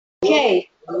אוקיי,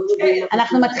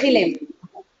 אנחנו מתחילים.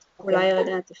 אולי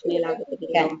רגע תפני אליו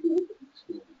ותגידי לו.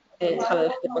 צריכה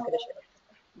ללכת לפה כדי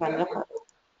שאלות.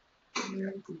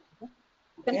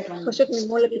 פשוט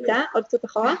ממול לכיתה, עוד קצת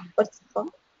אחורה, עוד קצת אחורה.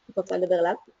 את רוצה לדבר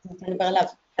אליו? נדבר עליו.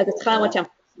 אז את צריכה לעמוד שם.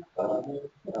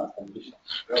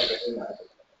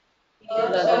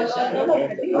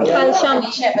 מיכל שם.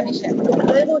 אני אשב.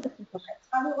 לא יראו אותך.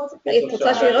 את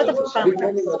רוצה שהוא יראה אותך?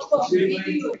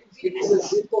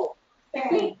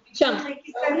 שם.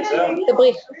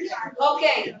 דברי.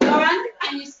 Okay, Göran,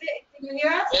 can you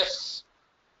hear us? Yes.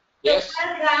 Yes.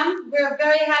 Welcome. We're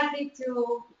very happy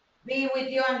to be with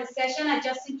you on the session. I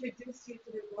just introduced you to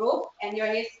the group and your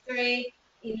history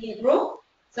in the group,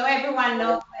 so everyone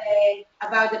knows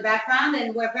about the background.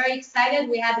 And we're very excited.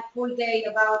 We had a full day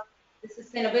about the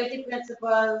sustainability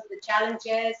principles, the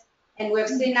challenges, and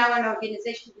we've seen now an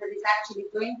organization that is actually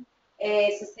doing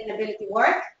sustainability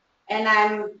work. And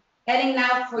I'm heading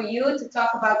now for you to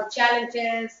talk about the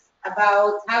challenges,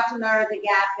 about how to narrow the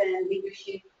gap and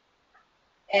leadership.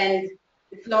 And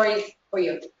the floor is for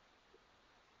you.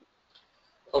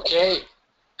 Okay.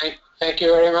 Thank you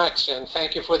very much, and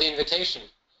thank you for the invitation.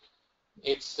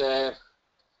 It's a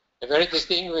very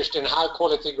distinguished and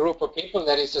high-quality group of people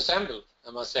that is assembled,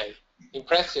 I must say.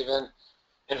 Impressive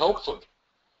and hopeful.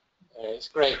 It's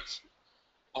great.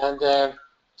 And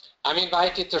I'm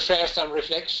invited to share some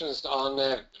reflections on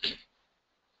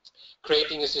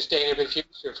creating a sustainable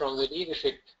future from the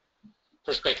leadership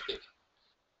perspective.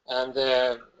 And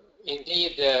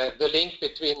indeed, the link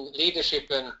between leadership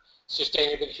and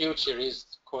sustainable future is,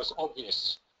 of course,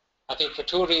 obvious. I think for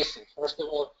two reasons. First of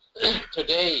all,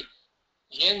 today,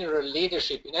 general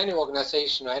leadership in any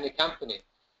organization or any company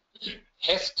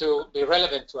has to be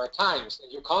relevant to our times,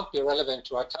 and you can't be relevant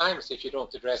to our times if you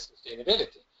don't address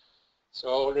sustainability. So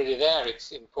already there,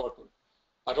 it's important.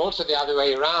 But also the other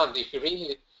way around, if you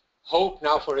really hope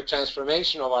now for a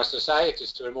transformation of our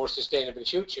societies to a more sustainable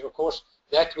future, of course,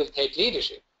 that will take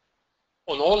leadership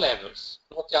on all levels,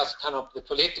 not just kind of the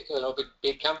political or the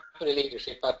big company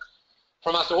leadership, but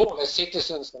from us all as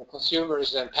citizens and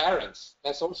consumers and parents.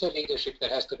 That's also leadership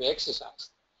that has to be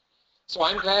exercised. So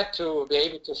I'm glad to be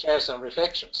able to share some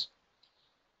reflections.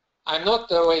 I'm not,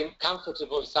 though,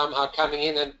 comfortable somehow coming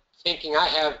in and thinking I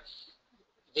have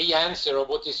the answer of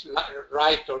what is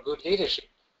right or good leadership.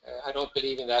 I don't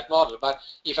believe in that model. But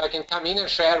if I can come in and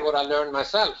share what I learned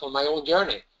myself on my own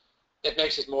journey, that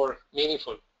makes it more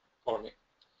meaningful for me.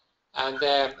 And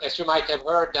as you might have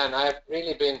heard, then I have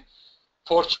really been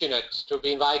fortunate to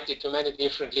be invited to many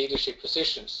different leadership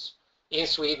positions in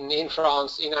Sweden, in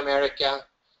France, in America,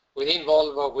 within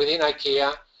Volvo, within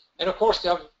IKEA. And of course,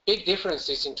 there are big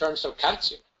differences in terms of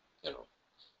culture. You know,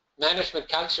 management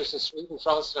cultures in Sweden,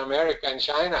 France, and America, and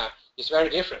China is very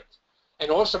different. And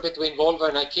also between Volvo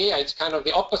and IKEA, it's kind of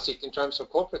the opposite in terms of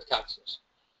corporate cultures.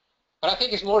 But I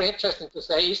think it's more interesting to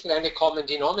say, is there any common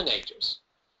denominators?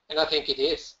 And I think it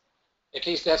is. At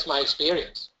least that's my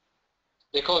experience.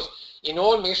 Because in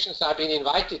all missions I've been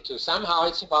invited to, somehow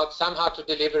it's about somehow to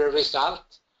deliver a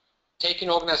result, take an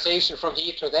organization from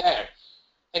here to there.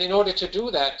 And in order to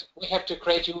do that, we have to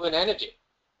create human energy.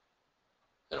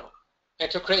 You know,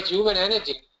 and to create human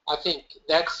energy, I think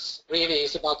that's really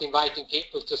is about inviting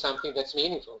people to something that's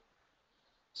meaningful,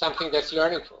 something that's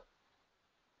learningful,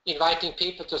 inviting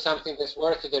people to something that's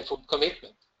worthy their full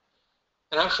commitment.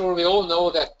 And I'm sure we all know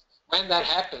that when that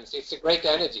happens, it's a great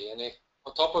energy. And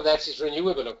on top of that, it's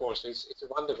renewable, of course. It's a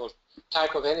wonderful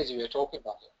type of energy we're talking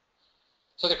about here.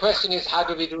 So the question is, how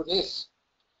do we do this?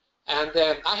 And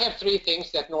I have three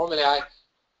things that normally I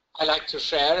like to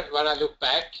share when I look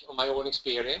back on my own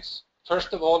experience.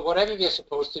 First of all, whatever we are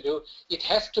supposed to do, it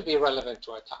has to be relevant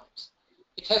to our times.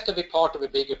 It has to be part of a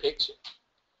bigger picture.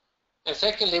 And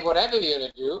secondly, whatever we're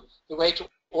going to do, the way to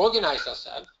organize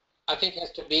ourselves, I think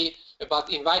has to be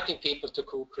about inviting people to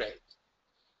co-create.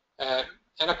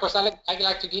 And of course, I'd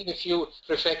like to give a few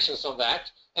reflections on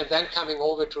that, and then coming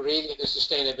over to really the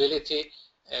sustainability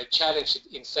challenge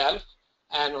itself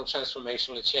and on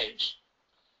transformational change.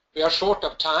 We are short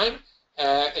of time,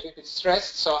 a little bit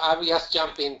stressed, so I will just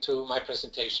jump into my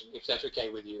presentation, if that's okay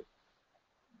with you.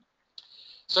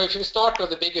 So if you start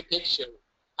with the bigger picture,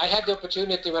 I had the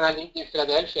opportunity when I lived in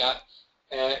Philadelphia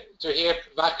to hear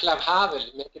Václav Havel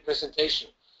make a presentation.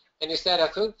 And he said, I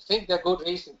think there are good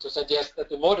reasons to suggest that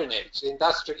the modern age, the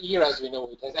industrial era as we know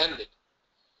it, has ended.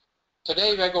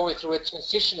 Today we're going through a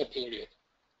transitional period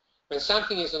when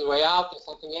something is on the way out and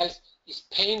something else is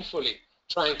painfully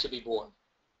trying to be born.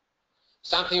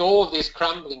 Something old is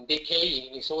crumbling, decaying,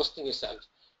 and exhausting itself,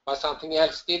 but something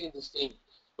else still indistinct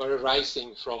were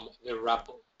arising from the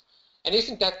rubble. And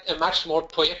isn't that a much more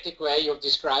poetic way of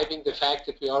describing the fact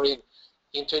that we are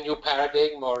into a new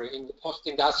paradigm, or in the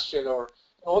post-industrial, or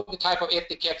all the type of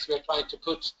etiquettes we are trying to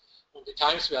put on the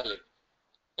times we are living?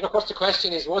 And of course the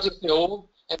question is, what is the old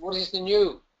and what is the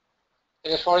new?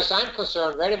 And as far as I'm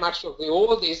concerned, very much of the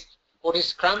old is, what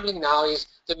is crumbling now is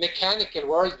the mechanical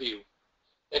worldview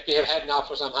that we have had now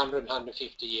for some 100,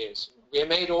 150 years. We have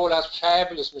made all our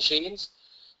fabulous machines.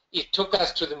 It took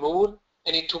us to the moon,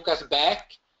 and it took us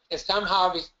back, and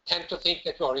somehow we tend to think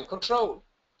that we are in control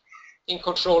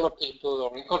of people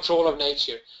or in control of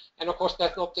nature. And of course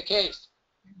that's not the case.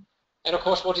 And of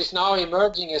course what is now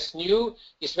emerging as new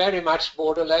is very much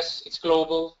borderless, it's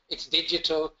global, it's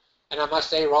digital, and I must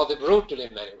say rather brutal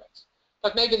in many ways.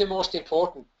 But maybe the most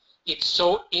important, it's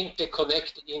so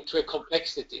interconnected into a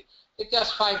complexity that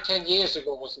just 5, 10 years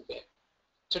ago wasn't there.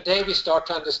 Today we start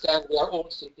to understand we are all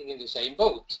sitting in the same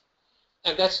boat.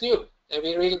 And that's new, and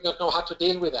we really don't know how to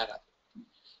deal with that.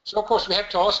 So of course we have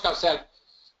to ask ourselves,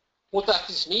 what does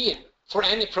this mean for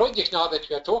any project now that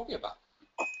we are talking about?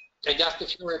 And just a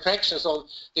few reflections on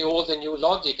the old and new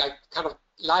logic. I kind of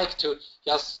like to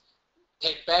just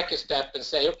take back a step and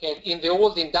say, okay, in the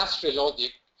old industrial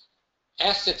logic,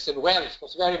 assets and wealth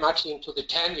was very much into the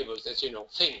tangibles, as you know,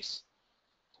 things.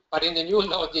 But in the new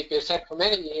logic, we've said for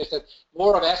many years that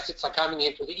more of assets are coming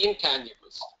into the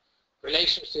intangibles,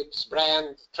 relationships,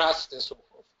 brand, trust, and so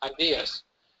forth, ideas.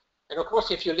 And of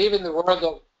course, if you live in the world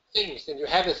of things, then you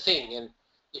have a thing, and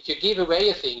if you give away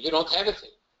a thing, you don't have a thing.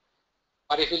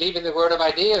 But if you live in the world of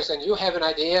ideas, and you have an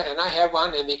idea, and I have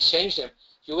one, and we exchange them,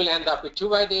 you will end up with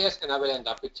 2 ideas, and I will end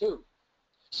up with 2.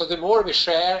 So the more we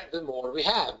share, the more we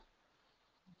have.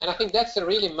 And I think that's a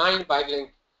really mind-boggling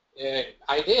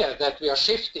idea, that we are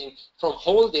shifting from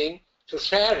holding to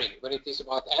sharing when it is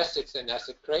about assets and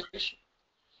asset creation.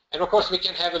 And of course, we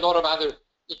can have a lot of other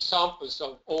examples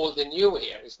of all the new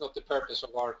here. It's not the purpose of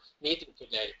our meeting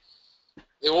today.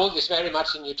 The old is very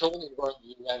much in Newtonian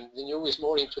worldview, and the new is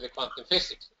more into the quantum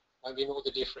physics, and we know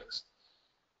the difference.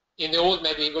 In the old,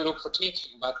 maybe we will look for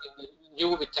teaching, but in the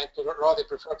new, we tend to rather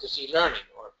prefer to see learning.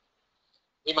 Or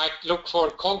we might look for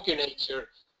conquer nature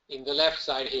in the left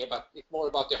side here, but it's more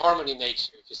about the harmony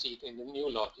nature, if you see it in the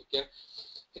new logic. And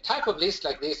the type of list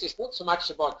like this is not so much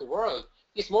about the world,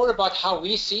 it's more about how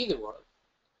we see the world.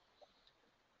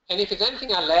 And if it's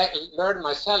anything I learned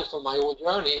myself on my own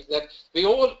journey, is that we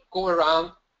all go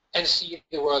around and see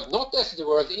the world not as the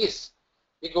world is.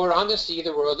 We go around and see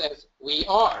the world as we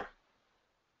are.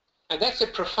 And that's a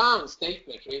profound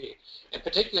statement, really, and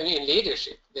particularly in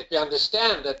leadership, that we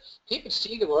understand that people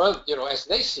see the world, you know, as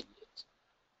they see it.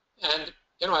 And,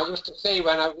 you know, I used to say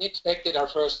when we expected our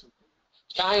first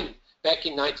child back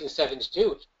in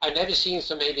 1972, I've never seen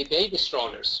so many baby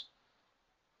strollers.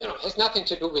 You know, it has nothing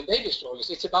to do with baby strollers.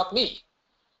 It's about me.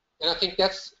 And I think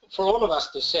that's for all of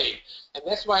us to say. And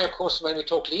that's why, of course, when we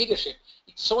talk leadership,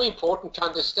 it's so important to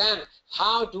understand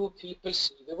how do people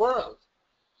see the world?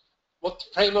 What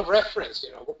frame of reference,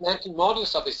 you know, what mental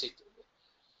models are they sitting with?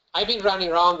 I've been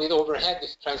running around with overhead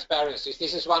transparencies.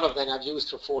 This is one of them I've used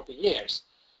for 40 years.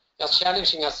 Just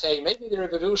challenging us, saying maybe the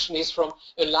revolution is from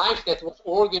a life that was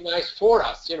organized for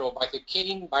us, you know, by the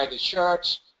king, by the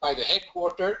church, by the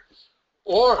headquarters,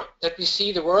 or that we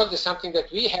see the world as something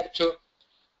that we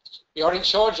are in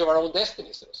charge of our own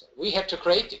destiny, so to say. We have to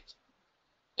create it.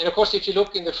 And of course, if you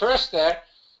look in the first there,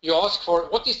 you ask for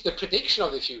what is the prediction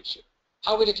of the future?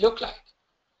 How will it look like?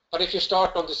 But if you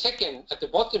start on the second, at the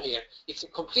bottom here, it's a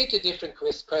completely different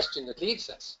question that leads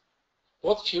us.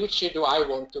 What future do I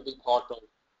want to be part of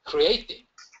creating?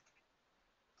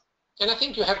 And I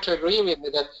think you have to agree with me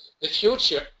that the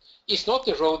future is not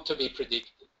the road to be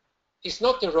predicted. It's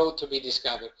not the road to be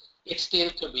discovered. It's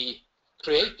still to be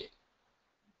created.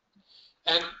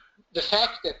 And the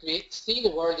fact that we see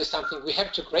the world as something we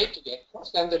have to create together,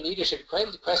 then the leadership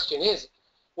question is,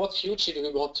 what future do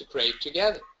we want to create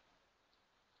together?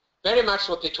 Very much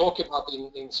what we talk about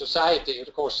in society,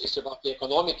 of course, is about the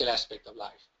economical aspect of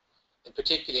life, and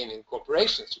particularly in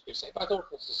corporations, you could say, but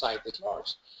also society at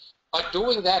large. But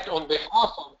doing that on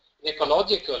behalf of an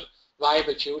ecological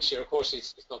viable future, of course,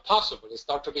 it's not possible. It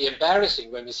starts to be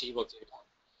embarrassing when we see what they've done.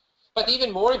 But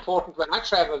even more important, when I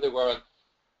travel the world,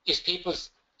 is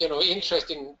people's, you know,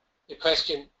 interest in the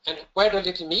question, and where does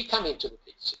little me come into the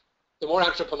picture? The more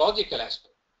anthropological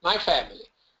aspect, my family,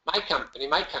 my company,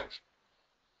 my country.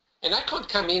 And I can't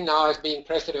come in now as being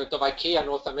president of IKEA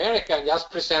North America and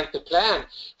just present the plan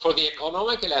for the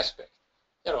economical aspect.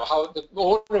 You know, how the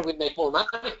owner will make more money.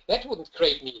 That wouldn't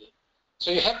create meaning. So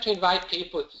you have to invite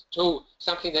people to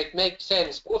something that makes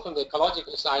sense both on the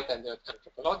ecological side and the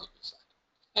anthropological side.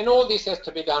 And all this has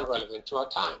to be done relevant to our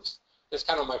times. That's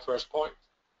kind of my first point.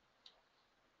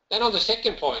 Then on the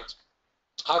second point,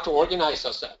 how to organize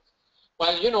ourselves.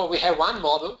 Well, you know, we have one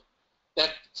model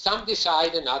that some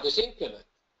decide and others implement.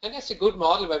 And that's a good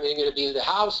model when we're going to build a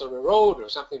house or a road or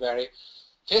something very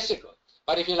physical.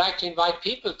 But if you like to invite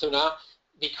people to now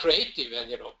be creative and,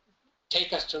 you know,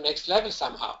 take us to the next level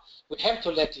somehow, we have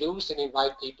to let loose and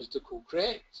invite people to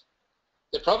co-create.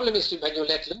 The problem is when you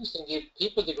let loose and give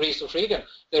people degrees of freedom,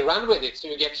 they run with it, so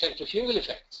you get centrifugal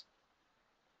effects.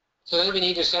 So then we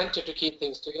need a center to keep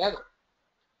things together.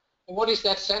 And what is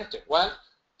that center? Well,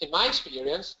 in my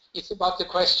experience, it's about the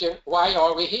question, why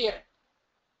are we here?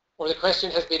 Or the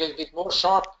question has been a bit more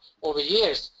sharp over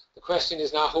years. The question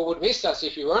is now, who would miss us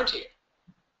if we weren't here?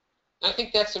 I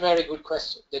think that's a very good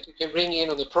question that you can bring in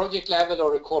on the project level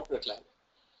or a corporate level.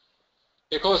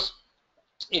 Because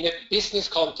in a business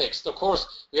context, of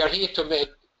course, we are here to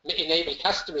enable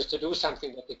customers to do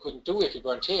something that they couldn't do if we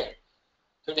weren't here.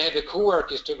 To enable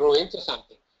co-workers to grow into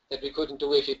something that we couldn't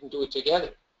do if we didn't do it together.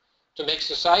 To make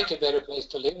society a better place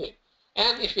to live in.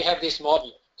 And if we have this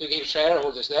model, to give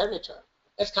shareholders their return.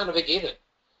 That's kind of a given.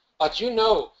 But you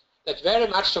know that very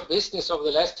much of business over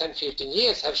the last 10, 15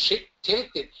 years have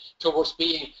tilted towards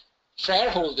being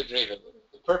shareholder driven.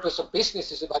 The purpose of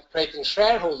business is about creating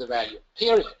shareholder value,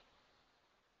 period.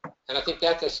 And I think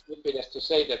that's as stupid as to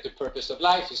say that the purpose of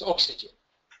life is oxygen.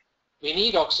 We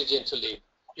need oxygen to live.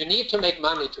 You need to make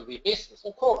money to be business,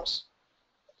 of course.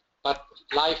 But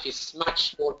life is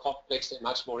much more complex and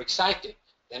much more exciting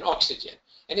than oxygen.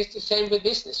 And it's the same with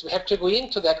business. We have to go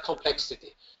into that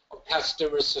complexity of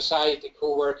customers, society,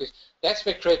 co-workers. That's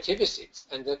where creativity sits,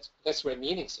 and that's where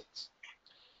meaning sits.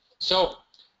 So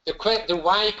the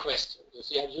why question, you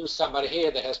see, I've used somebody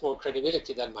here that has more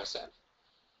credibility than myself.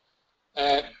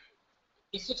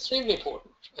 It's extremely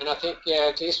important, and I think,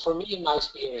 at least for me in my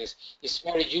experience, it's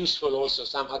very useful also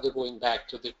somehow to going back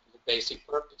to the basic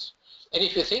purpose. And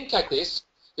if you think like this,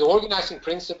 the organizing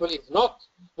principle is not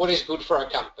what is good for our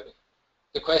company.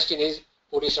 The question is,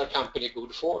 what is our company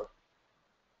good for?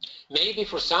 Maybe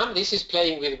for some, this is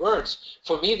playing with words.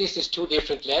 For me, this is two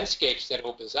different landscapes that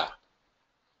opens up.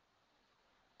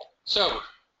 So,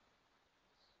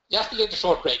 just a little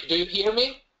short break. Do you hear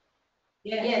me?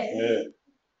 Yes. Yeah.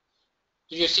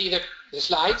 Do you see the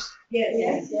slides?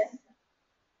 Yes. Yes.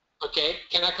 Okay.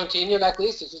 Can I continue like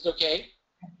this? Is it okay?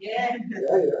 Yes.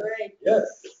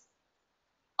 Yes.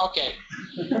 Okay.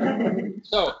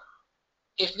 So,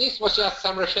 if this was just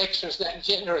some reflections then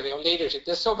generally on leadership,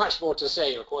 there's so much more to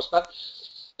say, of course, but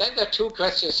then there are two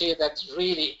questions here that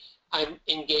really I'm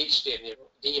engaged in, you know,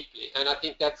 deeply. And I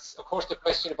think that's, of course, the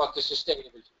question about the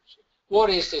sustainable future. What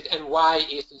is it and why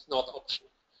is it not optional?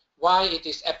 Why it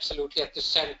is absolutely at the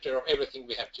center of everything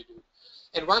we have to do.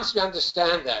 And once we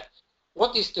understand that,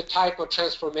 what is the type of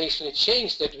transformation and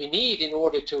change that we need in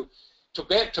order to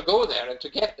go there and to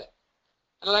get there?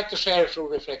 And I'd like to share a few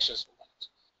reflections on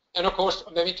that. And of course,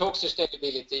 when we talk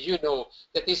sustainability, you know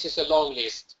that this is a long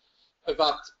list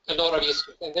about a lot of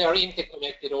issues, and they are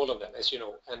interconnected, all of them, as you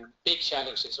know, and big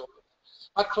challenges, all of them.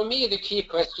 But for me, the key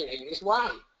question here is why?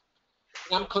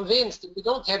 And I'm convinced if we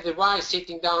don't have the why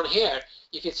sitting down here,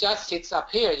 if it just sits up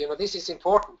here, you know, this is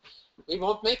important, we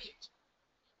won't make it.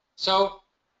 So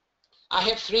I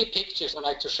have 3 pictures I'd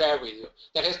like to share with you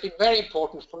that has been very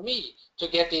important for me to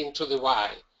get into the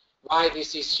why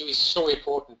this issue is so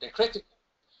important and critical.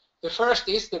 The first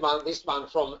is this one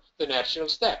from the natural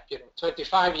step, you know,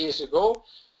 25 years ago,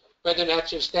 when the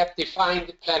natural step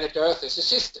defined planet Earth as a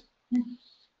system,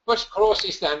 which of course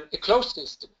is then a closed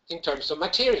system in terms of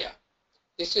materia.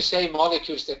 It's the same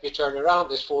molecules that we turn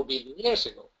around as 4 billion years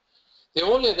ago. The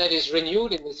only that is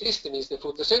renewed in the system is the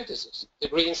photosynthesis, the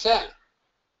green cell.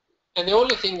 And the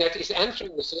only thing that is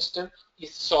entering the system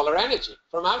is solar energy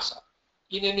from outside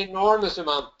in an enormous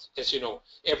amount, as you know.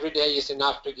 Every day is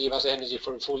enough to give us energy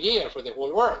for a full year for the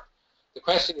whole world. The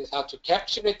question is how to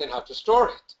capture it and how to store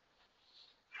it.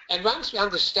 And once we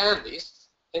understand this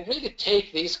and really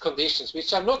take these conditions,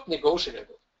 which are not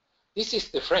negotiable, this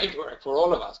is the framework for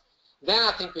all of us, then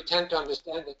I think we tend to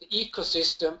understand that the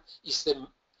ecosystem is the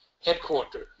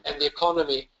headquarter and the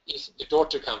economy is the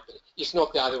daughter company. It's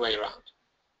not the other way around.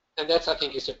 And that's, I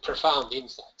think, is a profound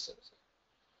insight.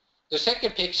 The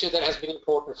second picture that has been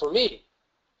important for me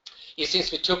is since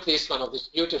we took this one of this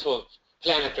beautiful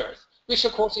planet Earth, which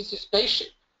of course is a spaceship.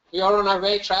 We are on our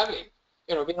way traveling.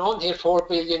 You know, we've been on here 4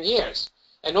 billion years.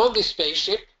 And on this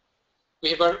spaceship,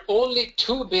 we were only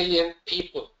 2 billion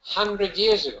people 100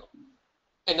 years ago.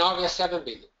 And now we are 7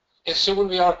 billion. And soon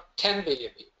we are 10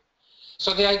 billion people.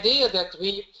 So the idea that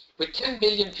we, with 10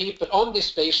 billion people on this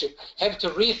spaceship, have to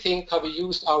rethink how we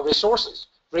use our resources,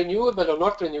 renewable or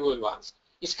not renewable ones,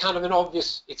 is kind of an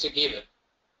obvious, it's a given.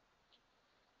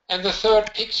 And the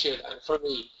third picture then for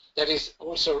me that is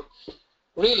also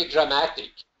really dramatic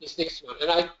is this one.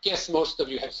 And I guess most of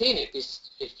you have seen it.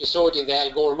 If you saw it in the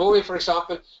Al Gore movie, for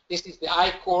example, this is the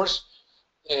ice cores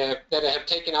that I have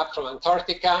taken up from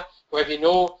Antarctica, where we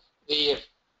know the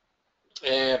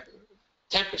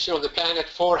temperature on the planet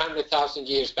 400,000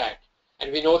 years back.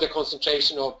 And we know the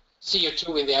concentration of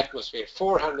CO2 in the atmosphere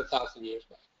 400,000 years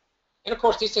back. And of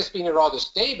course, this has been a rather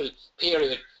stable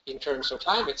period in terms of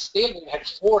climate. Still, we had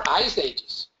 4 ice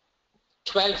ages.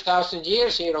 12,000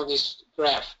 years here on this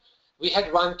graph. We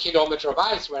had 1 kilometer of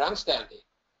ice where I'm standing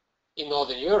in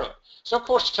Northern Europe. So of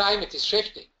course, climate is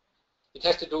shifting. It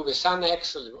has to do with sun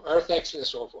axle, earth axle, and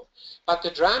so forth. But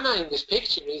the drama in this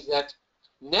picture is that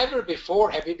never before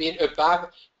have we been above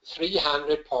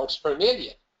 300 parts per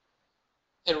million.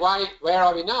 And where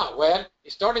are we now? Well,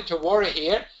 we started to worry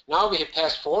here. Now we have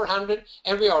passed 400,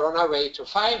 and we are on our way to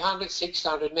 500,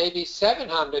 600, maybe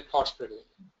 700 parts per million.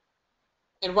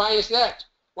 And why is that?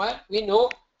 Well, we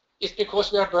know it's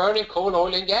because we are burning coal,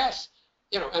 oil, and gas,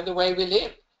 and the way we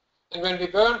live. And when we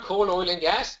burn coal, oil, and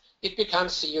gas, it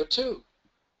becomes CO2.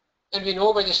 And we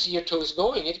know where the CO2 is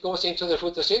going. It goes into the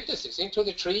photosynthesis, into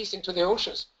the trees, into the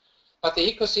oceans. But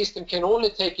the ecosystem can only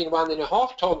take in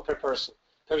 1.5 ton per person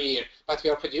per year, but we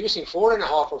are producing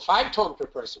 4.5 or 5 ton per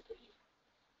person per year.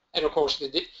 And of course,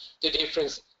 the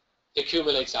difference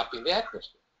accumulates up in the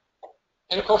atmosphere.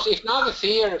 And of course, if now the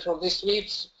theory from this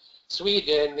Swede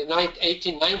in the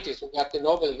 1890s, who got the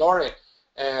Nobel laureate,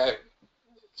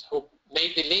 who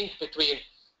made the link between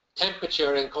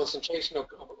temperature and concentration of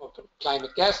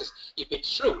climate gases, if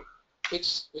it's true,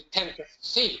 which we tend to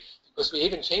see, because we're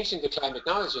even changing the climate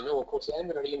now, as you know, of course,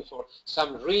 then we're in for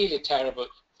some really terrible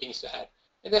things ahead.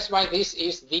 And that's why this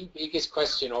is the biggest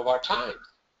question of our time.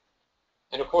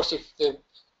 And of course, if the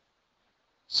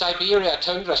Siberia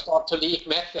tundra start to leak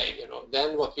methane,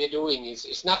 then what we're doing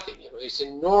is nothing. It's an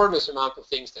enormous amount of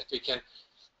things that we can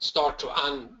start to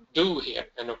undo here.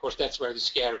 And of course, that's where the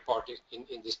scary part is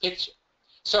in this picture.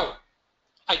 So,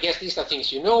 I guess these are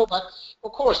things you know, but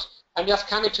of course, I'm just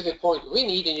coming to the point, we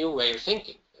need a new way of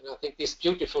thinking. And I think this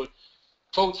beautiful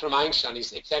quote from Einstein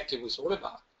is exactly what it's all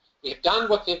about. We have done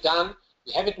what we've done.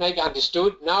 We haven't maybe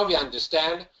understood. Now we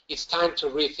understand. It's time to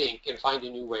rethink and find a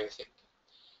new way of thinking.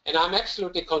 And I'm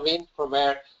absolutely convinced from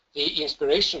where the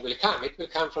inspiration will come. It will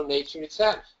come from nature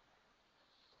itself.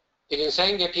 Peter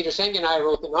Senge and I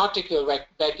wrote an article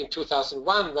back in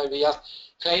 2001 when we just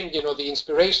claimed, the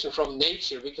inspiration from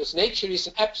nature, because nature is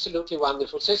an absolutely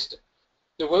wonderful system.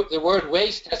 The word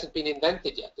waste hasn't been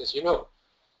invented yet, as you know.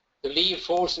 The leaf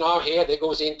falls now here, that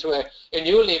goes into a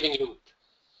new living loop.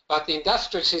 But the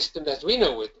industrial system as we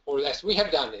know it, or as we have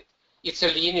done it, it's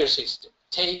a linear system.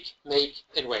 Take, make,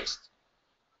 and waste.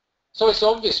 So it's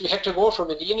obvious we have to go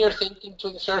from a linear thinking to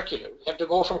the circular. We have to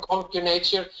go from conquer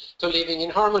nature to living in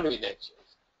harmony with nature.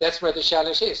 That's where the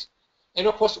challenge is. And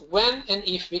of course, when and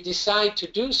if we decide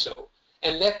to do so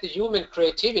and let the human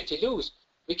creativity loose,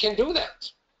 we can do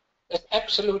that. There's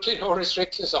absolutely no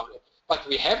restrictions on it. But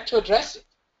we have to address it.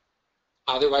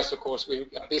 Otherwise, of course, we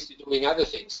are busy doing other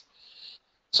things.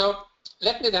 So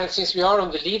let me then, since we are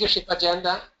on the leadership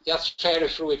agenda, just share a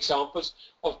few examples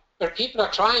of where people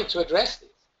are trying to address this.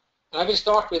 And I will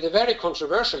start with a very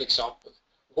controversial example,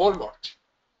 Walmart.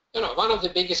 One of the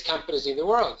biggest companies in the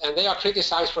world, and they are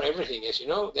criticized for everything, as you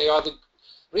know. They are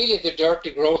really the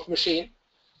dirty growth machine.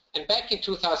 And back in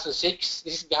 2006,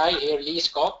 this guy here, Lee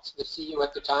Scott, the CEO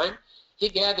at the time, he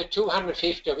gathered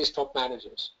 250 of his top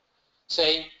managers,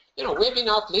 saying, we've been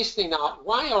out listening now.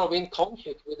 Why are we in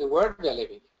conflict with the world we are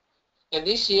living in? And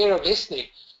this year of listening,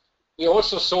 we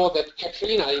also saw that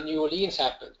Katrina in New Orleans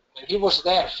happened, and he was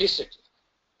there physically.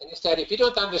 And he said, if you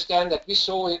don't understand that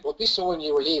what we saw in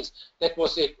New Orleans, that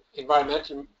was the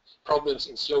environmental problems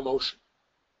in slow motion.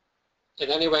 And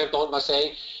then he went on by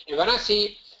saying, and when I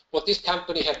see what this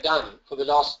company have done for the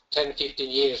last 10, 15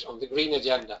 years on the green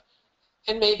agenda,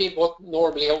 and maybe what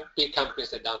normally all big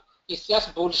companies have done, it's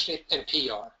just bullshit and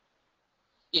PR.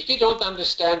 If we don't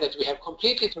understand that we have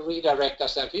completely to redirect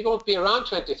ourselves, we won't be around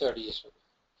 20, 30 years from now.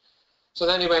 So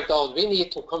then he went on, we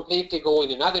need to completely go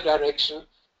in another direction,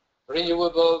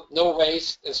 renewable, no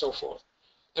waste, and so forth.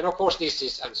 And of course, this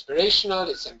is inspirational,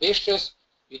 it's ambitious,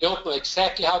 we don't know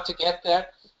exactly how to get there,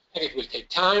 and it will take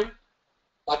time,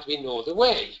 but we know the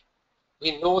way.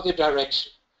 We know the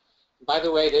direction. By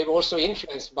the way, they're also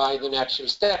influenced by the natural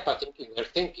step, I think, in their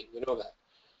thinking, we know that.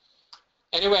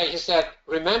 Anyway, he said,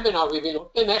 remember now, we will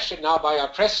not be measured now by our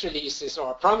press releases or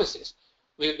our promises.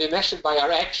 We will be measured by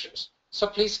our actions. So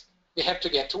please, we have to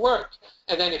get to work.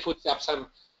 And then he puts up some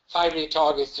 5-year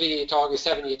targets, 3-year targets,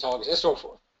 7-year targets, and so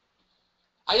forth.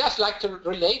 I just like to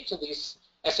relate to this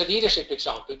as a leadership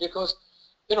example, because,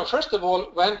 you know, first of all,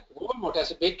 when Walmart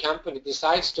as a big company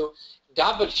decides to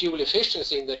double fuel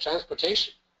efficiency in the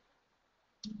transportation,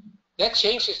 that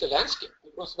changes the landscape.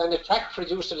 Because when a truck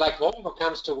producer like Volvo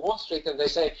comes to Wall Street and they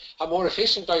say, how more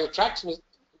efficient are your trucks,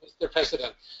 Mr.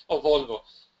 President of Volvo?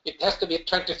 It has to be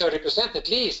 20-30% at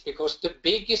least, because the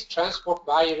biggest transport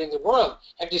buyer in the world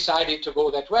have decided to go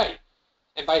that way.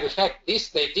 And by the fact this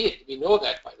they did, we know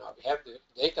that by now. We have the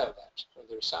data of that from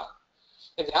the result.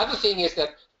 And the other thing is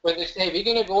that when they say we're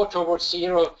going to go towards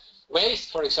zero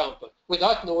waste, for example,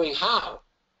 without knowing how,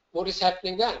 what is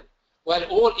happening then? Well,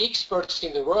 all experts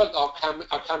in the world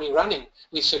are coming running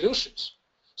with solutions.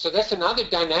 So that's another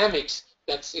dynamics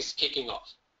that is kicking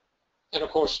off. And of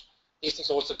course, this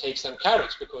also takes some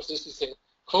courage, because this is a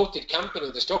quoted company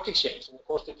on the stock exchange. And of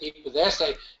course, the people there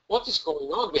say, what is going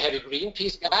on? We have a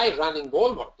Greenpeace guy running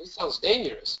Walmart. This sounds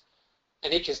dangerous.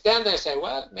 And he can stand there and say,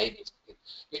 well, maybe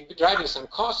we'll be driving some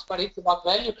costs, but it's about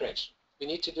value creation. We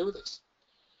need to do this.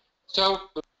 So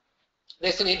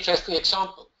that's an interesting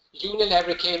example.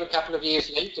 Unilever came a couple of years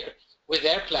later with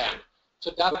their plan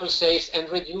to double sales and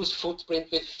reduce footprint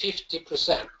with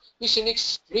 50%, which is an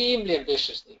extremely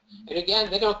ambitious thing. And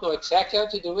again, they don't know exactly how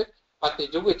to do it, but they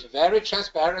do it very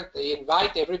transparent. They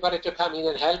invite everybody to come in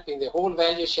and help in the whole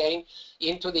value chain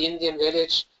into the Indian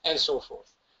village and so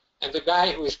forth. And the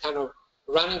guy who is kind of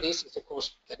running this is, of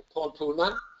course, Paul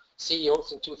Pullman,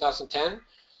 CEO in 2010.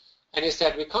 And he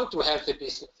said, we can't do healthy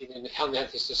business in an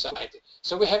unhealthy society.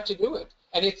 So we have to do it.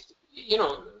 And it's, you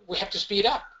know, we have to speed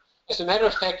up. As a matter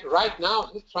of fact, right now,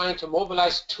 he's trying to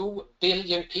mobilize 2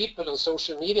 billion people on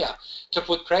social media to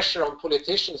put pressure on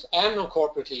politicians and on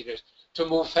corporate leaders to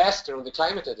move faster on the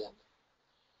climate agenda.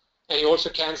 And he also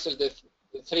canceled the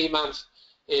 3-month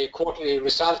quarterly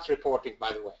result reporting,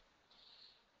 by the way.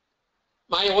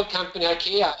 My old company,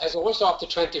 IKEA, has also, after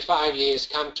 25 years,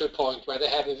 come to a point where they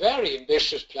have a very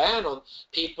ambitious plan on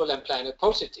people and planet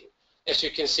positive. As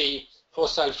you can see,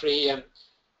 fossil-free and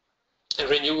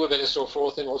renewable and so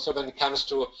forth, and also when it comes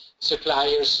to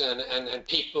suppliers and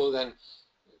people and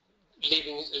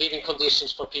living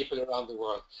conditions for people around the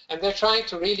world. And they're trying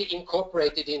to really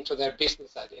incorporate it into their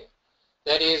business idea.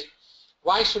 That is,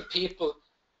 why should people,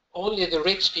 only the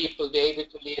rich people, be able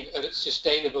to live a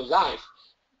sustainable life,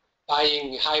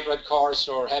 buying hybrid cars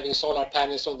or having solar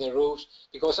panels on their roofs?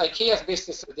 Because IKEA's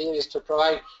business idea is to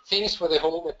provide things for the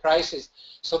home at prices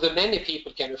so that many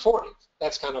people can afford it.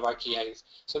 That's kind of IKEA is.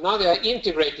 So now they are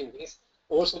integrating this,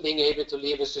 also being able to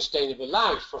live a sustainable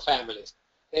life for families.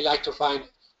 They like to find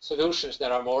solutions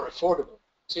that are more affordable.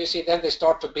 So you see, then they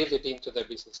start to build it into their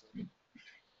business.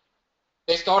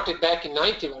 They started back in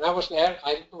 90 when I was there.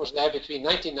 I was there between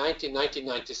 1990 and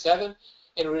 1997.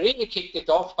 And we really kicked it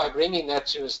off by bringing that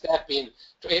to a step in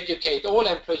to educate all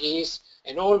employees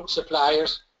and all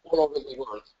suppliers all over the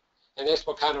world. And that's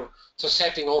what kind of, so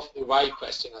setting off the why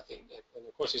question, I think. And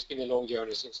of course, it's been a long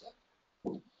journey since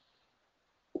then.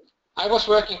 I was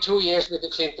working 2 years with the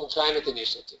Clinton Climate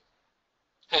Initiative.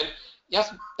 And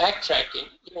just backtracking,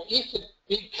 you know, if the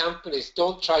big companies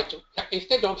don't try to, if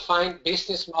they don't find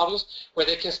business models where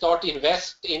they can start to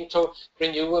invest into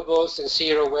renewables and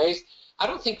zero waste, I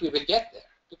don't think we will get there,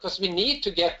 because we need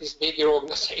to get these bigger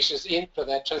organizations into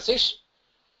that transition.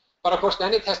 But of course,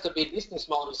 then it has to be business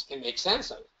models can make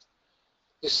sense of it.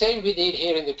 The same we did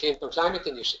here in the Clinton Climate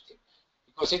Initiative,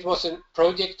 because it was a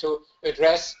project to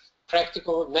address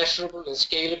practical, measurable, and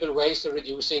scalable ways of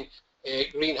reducing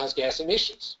greenhouse gas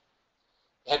emissions.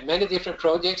 We had many different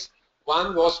projects.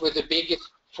 One was with the biggest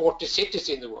 40 cities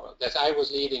in the world that I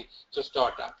was leading to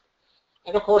start up.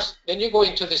 And of course, when you go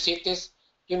into the cities,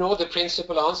 you know the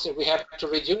principal answer. We have to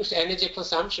reduce energy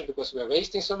consumption because we are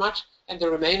wasting so much, and the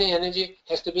remaining energy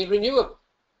has to be renewable.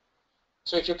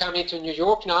 So if you come into New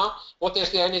York now, what is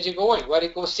the energy going? Well,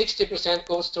 it goes 60%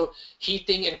 goes to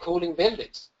heating and cooling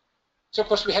buildings. So of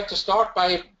course we have to start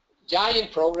by a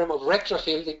giant program of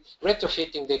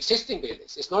retrofitting the existing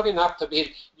buildings. It's not enough to build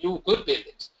new good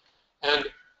buildings. And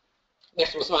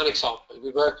this was one example.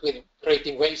 We worked with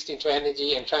creating waste into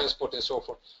energy and transport and so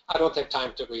forth. I don't have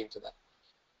time to go into that.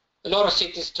 A lot of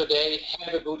cities today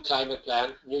have a good climate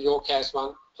plan. New York has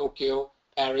one, Tokyo,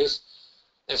 Paris,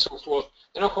 and so forth.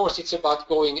 And of course, it's about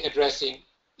addressing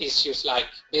issues like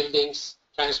buildings,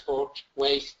 transport,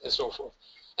 waste, and so forth.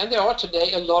 And there are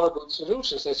today a lot of good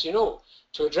solutions, as you know,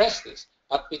 to address this,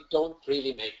 but we don't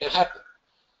really make them happen.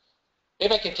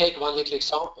 Maybe I can take one little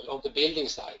example on the building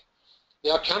side.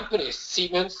 There are companies,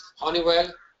 Siemens,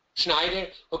 Honeywell, Schneider,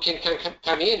 who can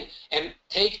come in and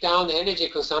take down energy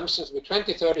consumptions with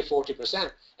 20, 30,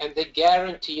 40%, and they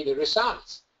guarantee the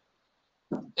results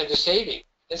and the saving.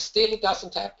 And still it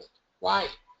doesn't happen. Why?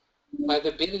 while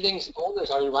the buildings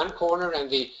owners are in one corner and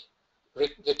the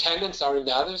tenants are in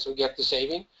the others who get the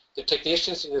saving. The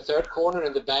technicians in the third corner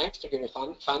and the banks that are going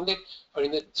to fund it are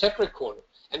in a separate corner,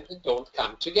 and they don't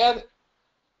come together.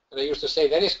 And I used to say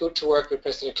that is good to work with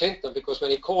President Clinton, because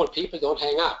when he called, people don't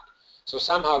hang up. So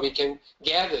somehow we can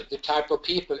gather the type of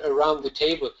people around the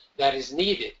table that is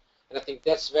needed. And I think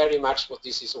that's very much what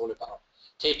this is all about,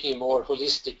 taking a more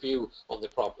holistic view on the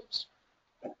problems.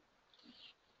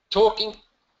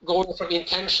 Going from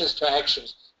intentions to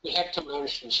actions, we have to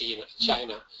mention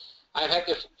China. I've had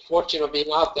the fortune of being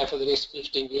out there for the last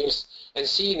 15 years and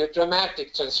seeing a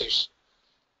dramatic transition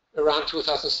around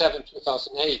 2007,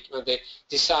 2008, when they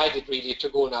decided really to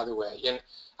go another way. And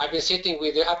I've been sitting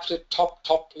with the absolute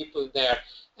top people there,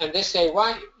 and they say,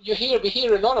 "Why we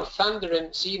hear a lot of thunder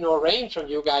and see no rain from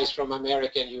you guys from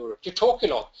America and Europe. You talk a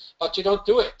lot, but you don't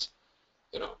do it."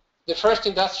 You know, the first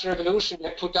industrial revolution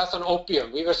that put us on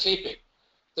opium, we were sleeping.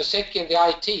 The second, the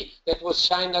IT, that was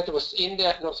China, that was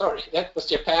India, no, sorry, that was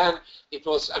Japan, it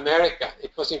was America,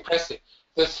 it was impressive.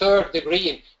 The third, the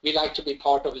green, we like to be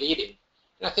part of leading.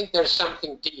 And I think there's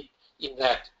something deep in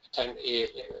that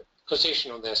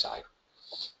position on their side.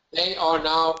 They are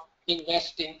now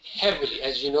investing heavily,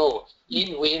 as you know,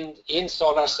 in wind, in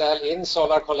solar cell, in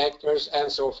solar collectors, and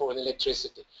so forth,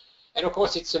 electricity. And of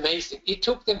course, it's amazing. It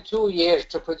took them 2 years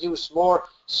to produce more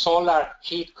solar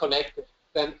heat collectors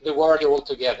than the world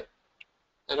altogether.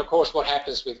 And of course, what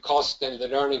happens with cost and the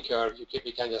learning curve,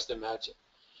 we can just imagine.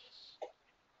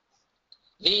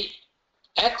 The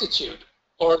attitude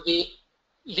or the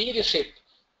leadership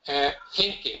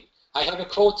thinking. I have a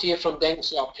quote here from Deng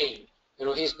Xiaoping. You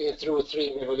know, he's been through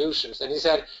 3 revolutions, and he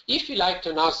said, "If you like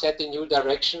to now set a new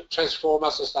direction, transform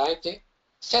our society,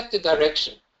 set the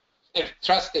direction, and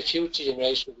trust the future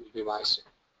generation will be wiser."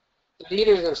 The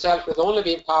leaders themselves, with only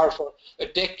being power for a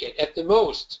decade at the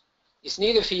most, it's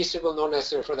neither feasible nor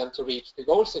necessary for them to reach the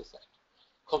goals they set.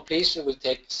 Completion will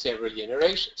take several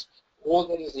generations. All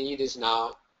that is needed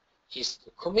now is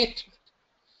the commitment.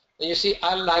 And you see,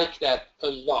 I like that a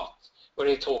lot when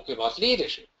you talk about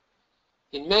leadership.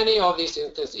 In many of these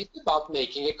instances, it's about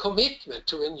making a commitment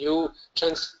to a new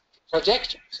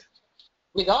trajectory,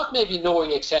 without maybe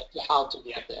knowing exactly how to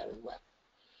get there and when.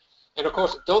 And of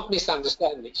course, don't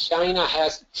misunderstand me. China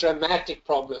has dramatic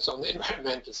problems on the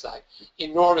environmental side,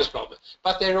 enormous problems.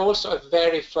 But there's also a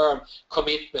very firm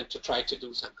commitment to try to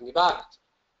do something about it.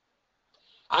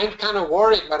 I'm kind of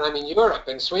worried when I'm in Europe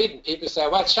and Sweden. People say,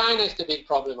 well, China is the big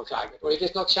problem of climate. Or if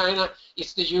it's not China,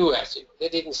 it's the US. You know, they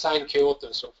didn't sign Kyoto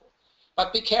and so forth.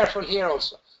 But be careful here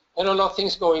also. There are a lot of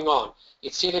things going on.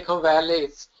 It's Silicon Valley,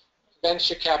 it's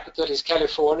venture capital, it's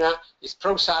California, it's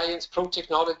pro-science,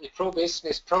 pro-technology,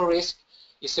 pro-business, pro-risk.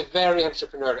 It's a very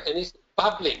entrepreneurial, and it's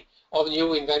bubbling of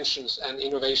new inventions and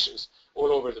innovations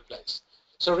all over the place.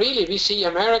 So really, we see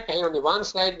America here on the one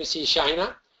side, we see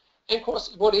China. And of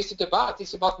course, what is it about?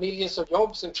 It's about millions of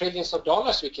jobs and trillions of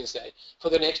dollars, we can say, for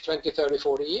the next 20, 30,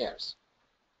 40 years.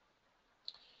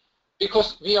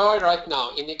 Because we are right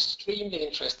now in an extremely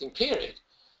interesting period.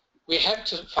 We have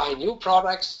to find new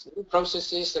products, new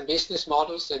processes and business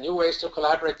models and new ways to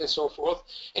collaborate and so forth.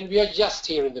 And we are just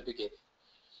here in the beginning.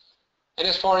 And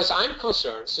as far as I'm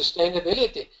concerned,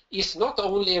 sustainability is not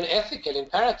only an ethical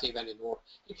imperative anymore,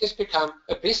 it has become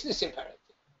a business imperative.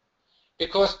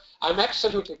 Because I'm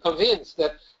absolutely convinced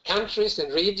that countries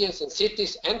and regions and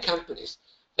cities and companies,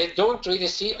 they don't really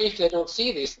see, if they don't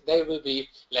see this, they will be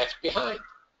left behind.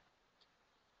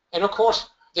 And of course,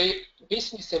 the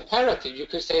business imperative, you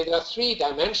could say there are 3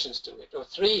 dimensions to it, or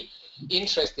 3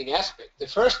 interesting aspects. The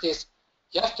first is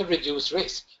just to reduce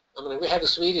risk. I mean, we have a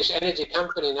Swedish energy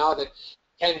company now that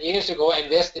 10 years ago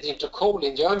invested into coal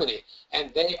in Germany,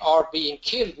 and they are being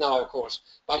killed now, of course,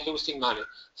 by losing money.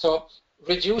 So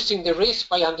reducing the risk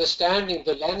by understanding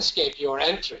the landscape you are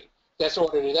entering, that's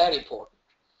already that important.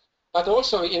 But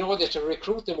also, in order to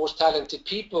recruit the most talented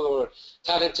people or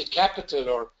talented capital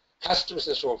or customers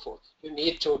and so forth, you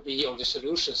need to be on the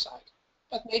solution side.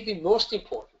 But maybe most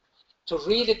important, to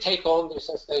really take on the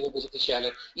sustainability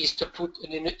challenge is to put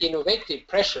an innovative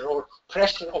pressure or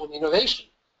pressure on innovation.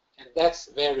 And that's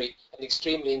very and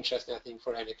extremely interesting, I think,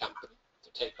 for any company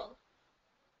to take on.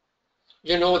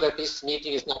 You know that this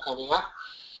meeting is now coming up,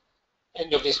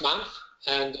 end of this month,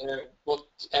 and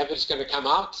whatever is going to come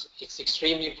out, it's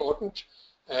extremely important.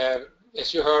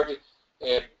 As you heard,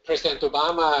 President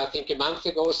Obama, I think a month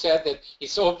ago, said that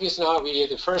it's obvious now we are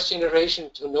the first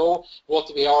generation to know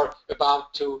what we are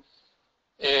about to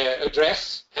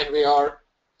address, and we are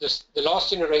the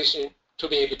last generation to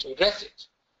be able to address it.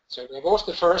 So we are both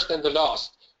the first and the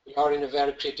last. We are in a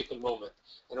very critical moment.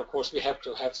 And of course, we have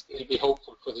to still be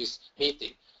hopeful for this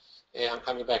meeting. I'm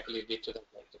coming back a little bit to that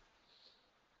later.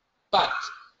 But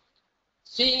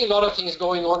seeing a lot of things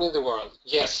going on in the world,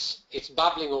 yes, it's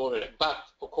bubbling over, but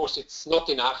of course it's not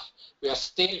enough. We are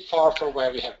still far from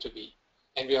where we have to be,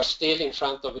 and we are still in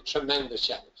front of a tremendous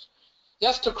challenge.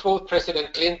 Just to quote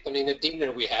President Clinton in a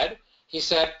dinner we had, he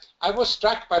said, "I was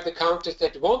struck by the countries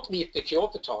that won't meet the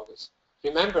Kyoto targets.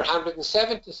 Remember,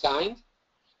 170 signed,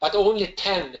 but only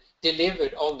 10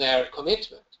 delivered on their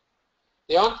commitment.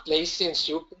 They aren't lazy and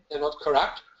stupid, they're not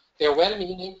corrupt, they're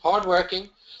well-meaning, hard-working.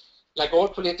 Like all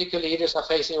political leaders are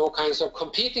facing all kinds of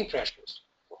competing pressures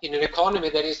in an economy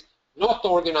that is not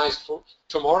organized for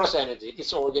tomorrow's energy,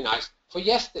 it's organized for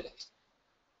yesterday's."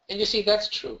 And you see, that's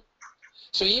true.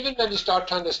 So even when we start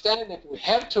to understand that we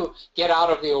have to get out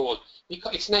of the old,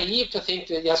 because it's naive to think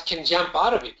that we just can jump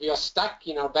out of it. We are stuck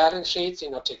in our balance sheets,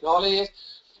 in our technologies,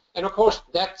 and of course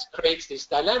that creates this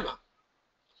dilemma.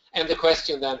 And the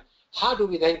question then, how do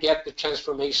we then get the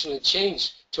transformational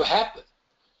change to happen?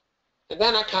 And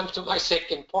then I come to my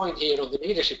second point here on the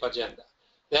leadership agenda.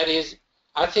 That is,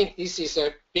 I think this is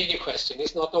a bigger question.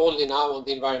 It's not only now on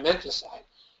the environmental side,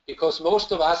 because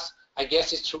most of us, I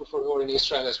guess it's true for you in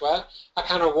Israel as well, are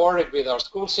kind of worried with our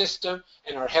school system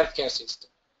and our healthcare system.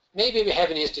 Maybe we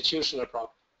have an institutional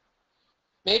problem.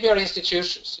 Maybe our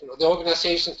institutions, the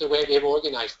organizations, the way we have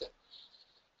organized them,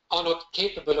 are not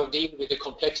capable of dealing with the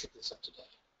complexities of today.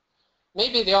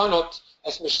 Maybe they are not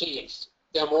as machines.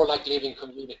 They are more like living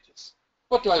communities.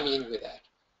 What do I mean with that?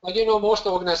 Well, most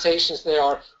organizations, they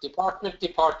are department,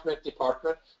 department,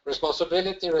 department,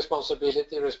 responsibility,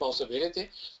 responsibility, responsibility,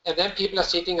 and then people are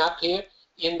sitting up here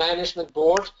in management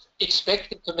board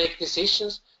expected to make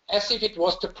decisions as if it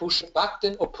was to push a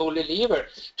button or pull a lever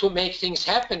to make things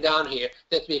happen down here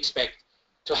that we expect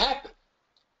to happen.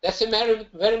 That's a very,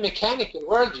 very mechanical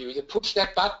worldview. You push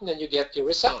that button and you get your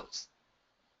results.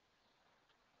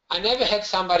 I never had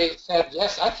somebody said,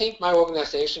 yes, I think my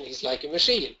organization is like a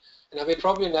machine, and I will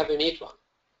probably never meet one.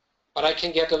 But I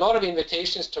can get a lot of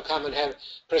invitations to come and have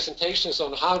presentations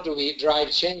on how do we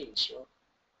drive change, or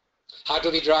how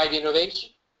do we drive innovation.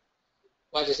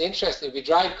 Well, it's interesting. We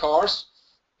drive cars,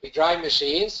 we drive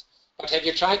machines, but have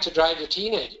you tried to drive your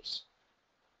teenagers?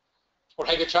 Or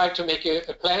have you tried to make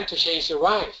a plan to change your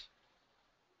wife?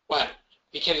 Well,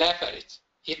 we can laugh at it.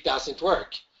 It doesn't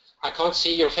work. I can't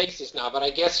see your faces now, but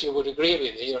I guess you would agree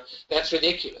with me. That's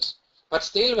ridiculous. But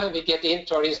still, when we get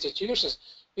into our institutions,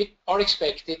 we are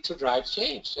expected to drive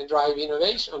change and drive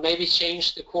innovation, or maybe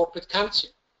change the corporate culture.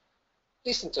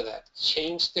 Listen to that.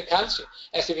 Change the culture,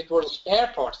 as if it were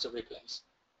spare parts to replace.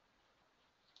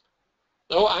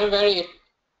 No, I'm very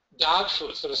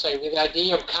doubtful, so to say, with the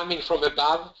idea of coming from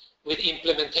above with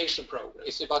implementation program.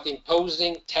 It's about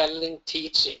imposing, telling,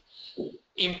 teaching,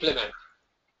 implement.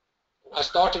 I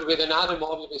started with another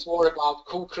model that is more about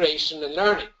co-creation and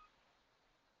learning.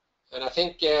 And I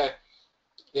think the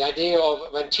idea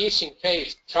of when teaching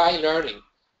fails, try learning,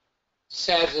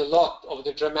 says a lot of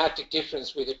the dramatic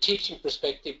difference with a teaching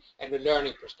perspective and a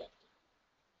learning perspective.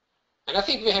 And I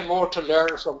think we have more to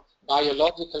learn from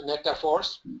biological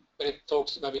metaphors when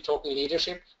we're talking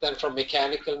leadership than from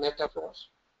mechanical metaphors.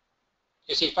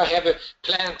 You see, if I have a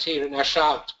plant here and I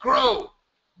shout, grow,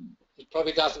 it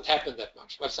probably doesn't happen that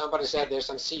much. Well, somebody said there's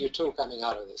some CO2 coming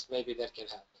out of this. Maybe that can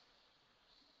help.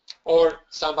 Or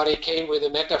somebody came with a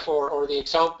metaphor or the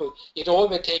example, it all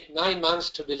may take 9 months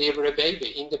to deliver a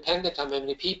baby, independent how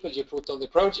many people you put on the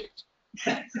project.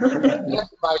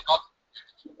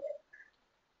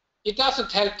 It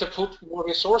doesn't help to put more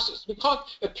resources. We can't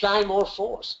apply more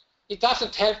force. It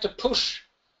doesn't help to push.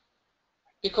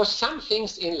 Because some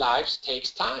things in life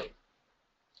takes time.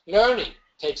 Learning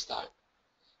takes time.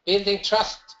 Building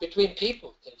trust between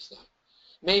people takes time.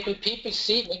 Making people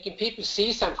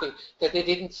see something that they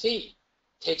didn't see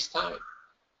takes time.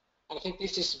 I think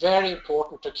this is very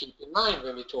important to keep in mind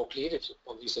when we talk leadership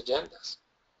on these agendas.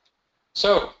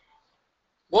 So,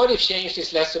 what if change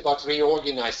is less about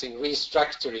reorganizing,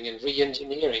 restructuring, and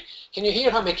re-engineering? Can you hear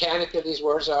how mechanical these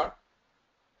words are?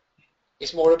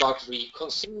 It's more about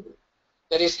reconceiving.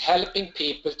 That is helping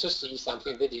people to see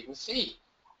something they didn't see.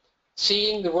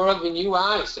 Seeing the world with new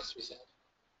eyes, as we said.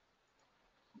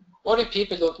 What if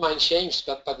people don't mind change,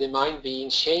 but they mind being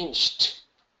changed?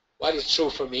 Well, it's true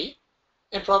for me,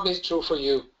 and probably it's true for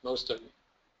you, most of you.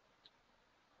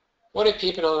 What if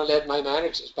people are not led by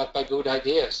managers, but by good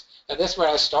ideas? And that's where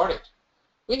I started.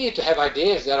 We need to have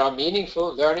ideas that are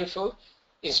meaningful, learningful,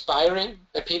 inspiring,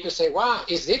 that people say, wow,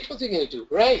 is this what you're going to do?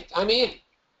 Great, I'm in.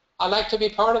 I'd like to be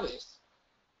part of this.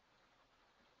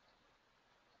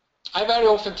 I very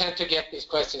often tend to get these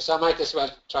questions, so I might as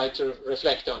well try to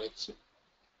reflect on it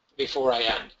before I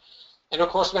end. And of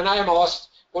course, when I am asked,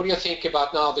 What do you think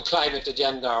about now the climate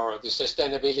agenda or the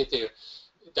sustainability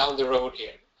down the road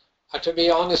here? To be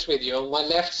honest with you, on my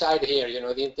left side here, you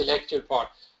know, the intellectual part,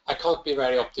 I can't be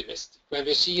very optimistic. When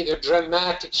we see the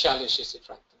dramatic challenges in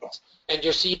front of us, and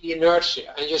you see the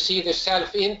inertia, and you see the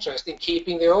self-interest in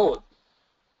keeping the old,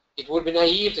 it would be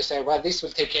naive to say, well, this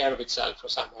will take care of itself or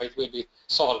somehow it will be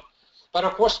solved. But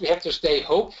of course we have to stay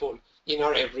hopeful in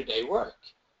our everyday work.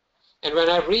 And when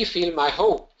I refill my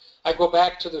hope, I go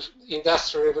back to the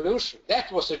Industrial Revolution.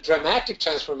 That was a dramatic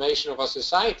transformation of our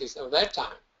societies of that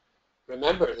time.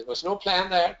 Remember, there was no plan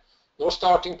there, no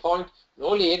starting point, no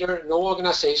leader, no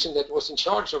organization that was in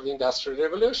charge of the Industrial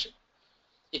Revolution.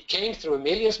 It came through a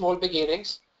million small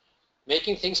beginnings,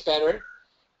 making things better,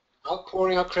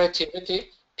 outpouring of creativity,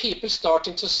 people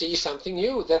starting to see something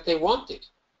new that they wanted,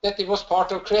 that it was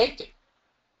part of creating.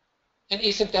 And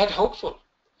isn't that hopeful?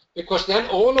 Because then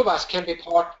all of us can be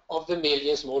part of the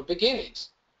million small beginnings.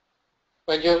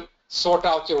 When you sort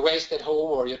out your waste at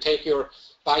home, or you take your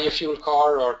biofuel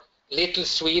car, or little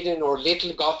Sweden or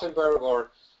little Gothenburg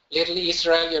or little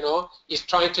Israel, you know, is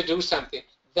trying to do something.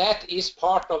 That is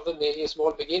part of the million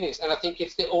small beginnings. And I think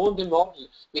it's the only model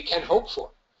we can hope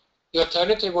for. The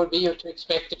alternative would be to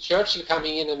expect the Churchill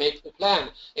coming in and make the plan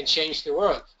and change the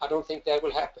world. I don't think that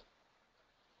will happen.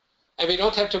 And we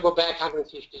don't have to go back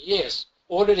 150 years.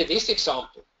 Already this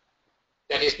example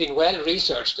that has been well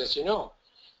researched, as you know,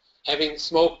 having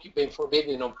smoke been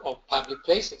forbidden on public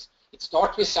places. It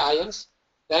starts with science.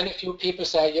 Then a few people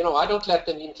say, you know, I don't let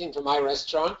them into my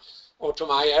restaurant or to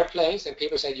my airplanes, and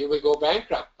people say, you will go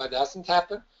bankrupt, but it doesn't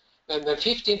happen. And then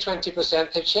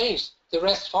 15–20% have changed. The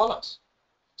rest follows.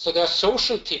 So there are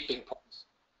social tipping points.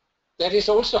 That is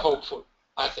also hopeful,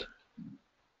 I think.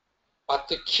 But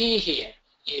the key here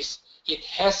is it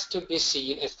has to be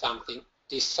seen as something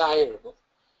desirable.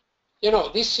 You know,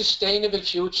 this sustainable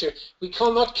future, we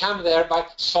cannot come there by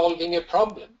solving a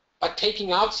problem, by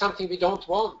taking out something we don't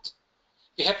want.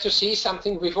 We have to see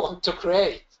something we want to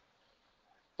create,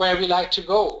 where we like to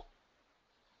go.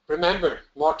 Remember,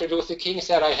 Martin Luther King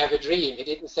said, I have a dream. He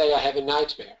didn't say, I have a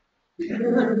nightmare.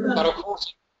 But of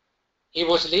course, he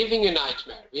was living a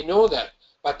nightmare. We know that.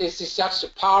 But this is such a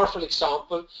powerful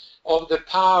example of the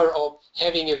power of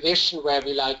having a vision where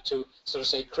we like to, so to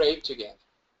say, create together.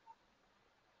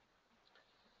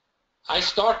 I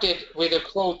started with a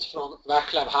quote from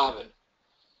Václav Havel.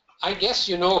 I guess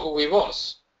you know who he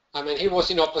was. I mean, he was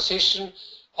in opposition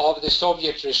of the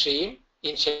Soviet regime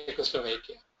in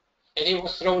Czechoslovakia. And he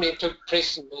was thrown into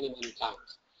prison many, many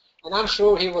times. And I'm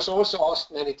sure he was also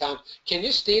asked many times, can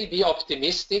you still be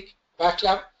optimistic,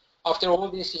 Václav, after all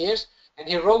these years? And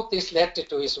he wrote this letter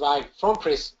to his wife from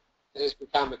prison. It has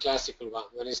become a classical one,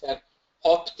 when he said,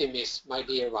 optimism, my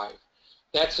dear wife.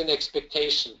 That's an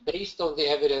expectation based on the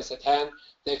evidence at hand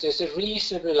that there's a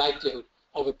reasonable likelihood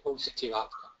of a positive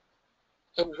outcome.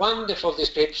 A wonderful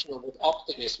description of what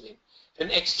optimism is,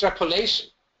 an extrapolation.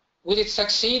 Will it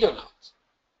succeed or not?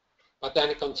 But then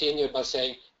he continued by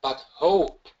saying, but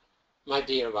hope, my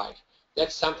dear wife,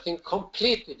 that's something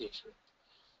completely different.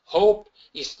 Hope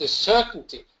is the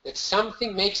certainty that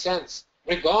something makes sense,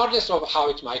 regardless of how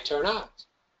it might turn out.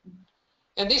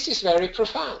 And this is very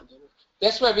profound.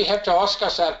 That's where we have to ask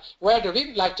ourselves, where do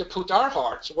we like to put our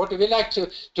hearts? What do we like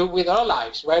to do with our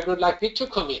lives? Where would we like to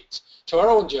commit to our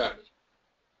own journey?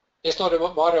 It's not a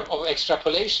matter of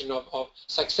extrapolation of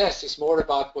success. It's more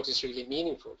about what is really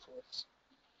meaningful for us.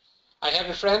 I have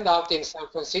a friend out in San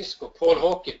Francisco, Paul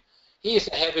Hawken. He is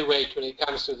a heavyweight when it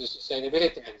comes to the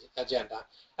sustainability agenda.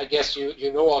 I guess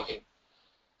you know of him.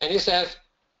 And he says,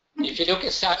 if you look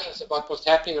at science about what's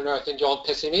happening on Earth and you're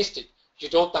pessimistic, you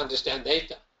don't understand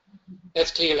data.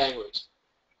 That's clear language.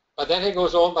 But then he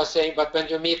goes on by saying, but when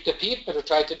you meet the people who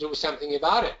try to do something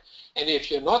about it, and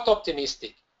if you're not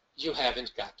optimistic, you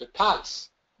haven't got the pulse.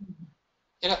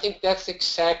 And I think that's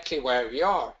exactly where we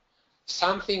are.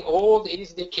 Something old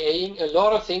is decaying. A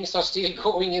lot of things are still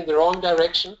going in the wrong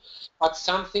direction, but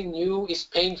something new is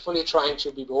painfully trying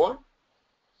to be born.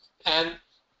 And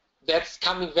that's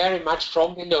coming very much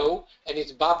from below, and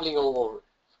it's bubbling over.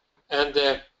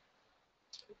 And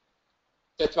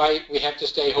that's why we have to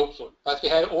stay hopeful. But we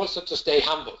have also to stay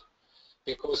humble,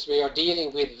 because we are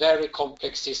dealing with very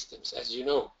complex systems, as you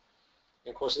know.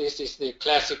 Of course, this is the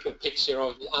classical picture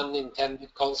of the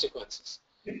unintended consequences.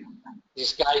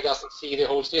 This guy doesn't see the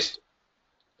whole system.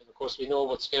 And of course, we know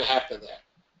what's going to happen there.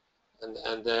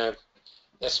 And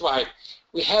that's why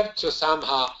we have to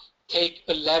somehow take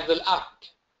a level up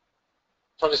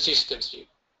from a systems view.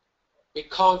 We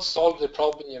can't solve the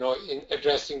problem, you know, in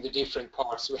addressing the different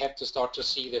parts. We have to start to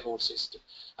see the whole system.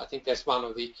 I think that's one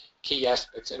of the key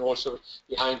aspects, and also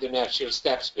behind the natural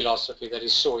steps philosophy that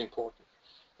is so important.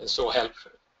 so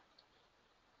helpful.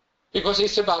 Because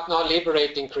it's about now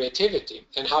liberating creativity.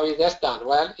 And how is that done?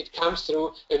 Well, it comes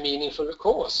through a meaningful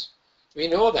cause. We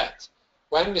know that.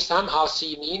 When we somehow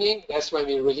see meaning, that's when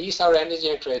we release our energy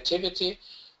and creativity,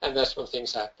 and that's when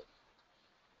things happen.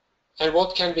 And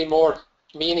what can be more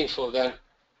meaningful than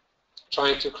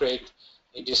trying to create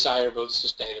a desirable,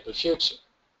 sustainable future?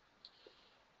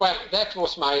 Well, that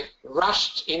was my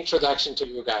rushed introduction to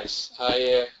you guys.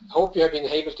 I hope you have been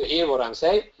able to hear what I'm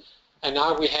saying. And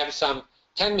now we have some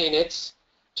 10 minutes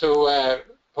to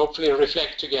hopefully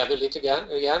reflect together a little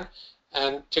again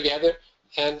and together.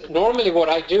 And normally what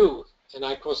I do, and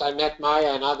of course I met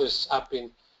Maya and others up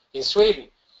in Sweden,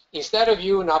 instead of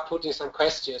you now putting some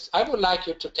questions, I would like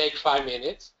you to take 5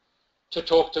 minutes to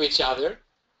talk to each other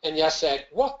and just say,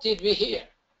 what did we hear?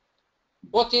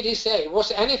 What did he say?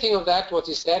 Was anything of that what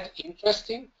he said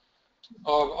interesting,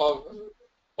 or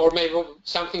maybe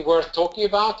something worth talking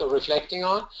about or reflecting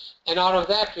on? And out of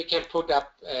that we can put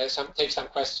up take some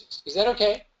questions. Is that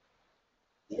okay?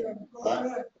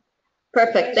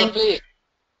 Perfect. Thank you.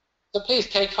 So please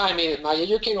take 5 minutes, Maya.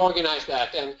 You can organize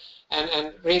that and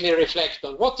really reflect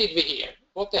on what did we hear?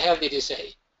 What the hell did he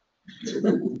say?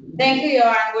 Thank you,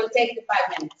 Göran. We'll take the 5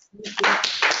 minutes.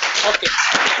 Okay.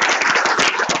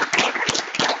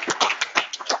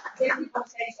 יש לי פה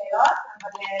שתי שאלות,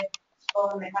 אבל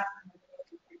בואו נלך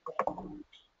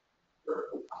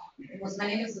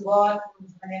מוזמנים לזוגות,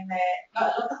 מוזמנים, לא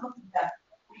צריך מוזמן.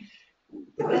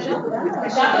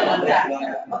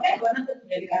 אוקיי, בואו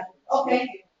נתחיל. אוקיי.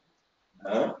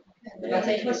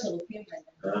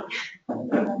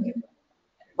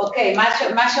 אוקיי,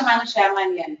 מה שמענו שהיה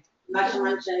מעניין? מה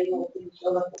שמענו שהיינו רוצים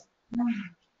לשאול אותו?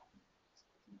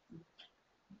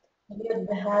 להיות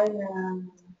בהיי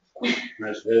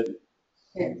מהשוודית.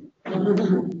 כן.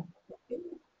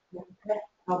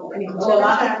 אני חושבת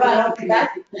כבר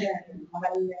קיבלתי,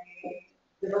 אבל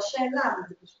זה לא שאלה,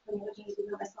 זה פשוט כנראה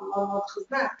שזה מסר מאוד מאוד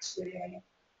חזק,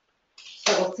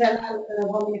 שאתה רוצה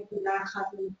לבוא מנקודה אחת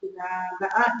לנקודה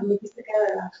הבאה, תמיד תסתכל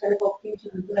על החלק האופטימי של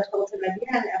הנקודה שאתה רוצה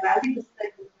להגיע אליה, אבל אל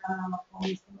תתעסק במקום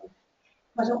מסוים.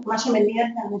 מה שמניע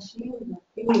את האנשים זה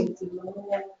אופטימיות, זה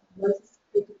לא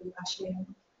תסתכל במה שהם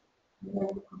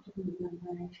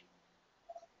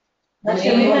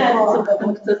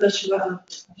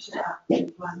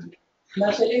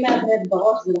מה שלי מהדהד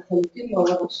בראש זה לחלוטין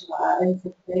מעורר השראה, אין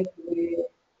ספק,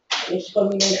 ויש כל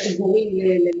מיני חיבורים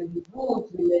למנהיגות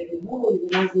וללימוד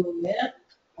ומה זה אומר,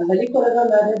 אבל לי כל הזמן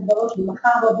מהדהד בראש,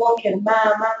 ומחר בבוקר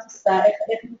מה את עושה, איך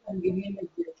מתנגנים את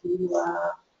זה, כאילו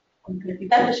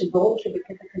הקונקרטיזציה שברור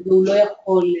שבקטע כזה הוא לא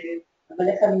יכול, אבל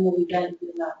איך אני מורידה את זה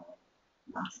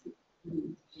למעשי.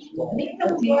 אני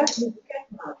תראה שמבוקת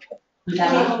מערכת.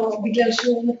 בגלל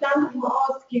שהוא נתן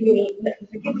דוגמאות, כאילו,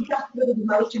 נגיד לקחת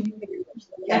בדוגמאות של יוניליבר,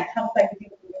 שזה היה כמה תאגידים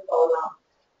גדולים בעולם.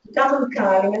 וכמה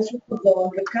מנכ"ל עם איזשהו חזון,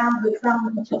 וכמה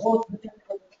מטרות וכאלה.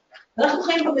 אנחנו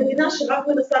חיים במדינה שרק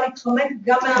מנסה להתחמק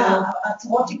גם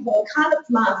מההצהרות שהיא כבר לקחה על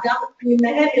עצמה, אז גם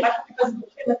ממהם היא רק מחפשת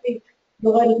מבחינתי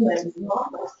יורדת מהם, זה מאוד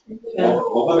מספיק.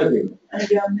 רוב המדינה.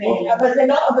 אבל זה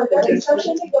לא, אבל עכשיו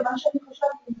שלי, גם מה שאני חושבת,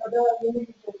 מדבר על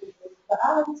יוניליבר.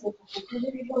 בארץ,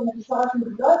 אני מנסה רק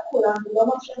לבדוק את כולם, היא לא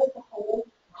מאפשרת תחרות,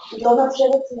 היא לא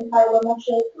מאפשרת צמיחה, היא לא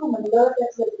מאפשרת כלום, אני לא יודעת איך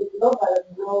זה גלובל,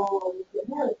 אני לא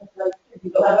מתיימרת,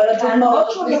 אבל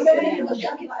הדוגמאות שהוא נותן לי, למשל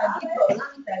כתאגיד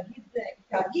בעולם,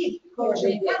 תאגיד, כל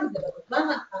השאלה זה, בזמן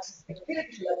הספקטיבית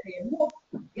של הקיימות,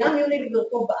 גם יוניליבר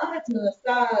פה בארץ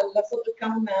מנסה לעשות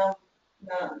כמה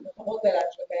מהמטרות האלה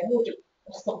של הקיימות, של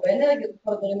לחסוך באנרגיה,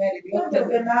 וכל הדברים האלה להיות כזה,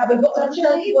 אבל באופן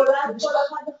שאני גולה, כל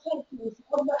אחד אחר, כי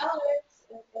לפחות בארץ,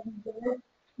 הם באמת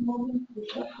כמו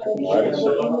מפגושות כאלה,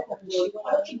 שרואים את הגדול,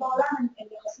 יכול להיות שבעולם הם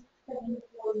יחסית קטנים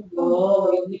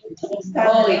סתם,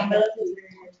 אני אומרת את זה.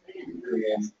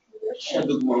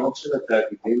 הדוגמאות של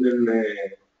התאגידים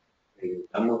הן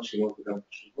גם מרשימות וגם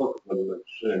חשובות, אבל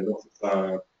אני לא חושב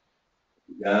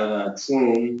האתגר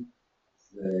העצום,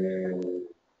 זה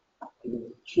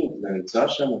חשוב, זה נמצא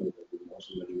שם,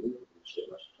 של מנהיגות,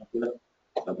 שאלה שחשבתי לה,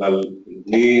 אבל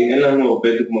אין לנו הרבה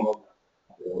דוגמאות,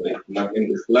 כמעט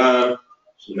אין בכלל,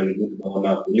 של מנהיגות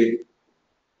ברמה הפוליטית,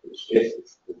 יש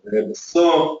אפס,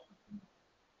 ובסוף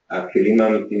הכלים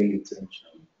האמיתיים נמצאים שם.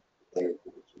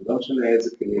 לא משנה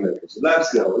איזה כלים,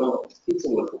 קונסולציה או לא,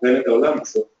 קיצור, לכוון את העולם,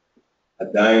 בסוף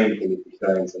עדיין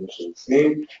פוליטיקאים זה מה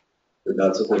שעושים,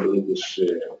 ובארצות הברית יש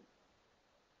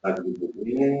רק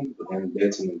דיבורים, והם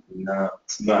בעצם המדינה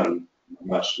עצמה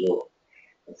ממש לא.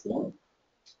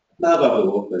 מערב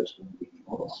אירופה יש לנו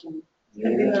דוגמאות,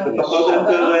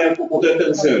 פחות או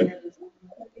יותר זהו.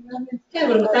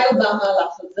 כן, אבל מתי הוא בא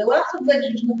מהלך על זה? הוא הלך על זה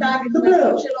כשנתיים לפני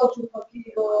הסוף שלו, שהוא כבר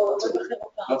כאילו לא זוכר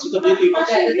אותם. ארצות הברית היא...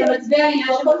 אתה מצביע עניין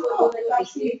של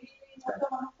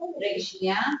רגע,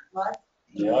 שנייה.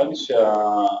 נראה לי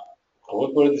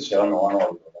שהחברות פוליטית זו שאלה נורא נורא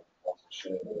גדולה.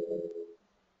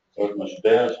 זה להיות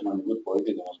משבר של מנהיגות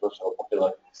פוליטית, זה משבר שלא פוקד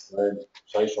רק את ישראל,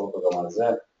 אפשר לשאול אותו גם על זה,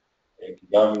 כי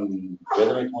גם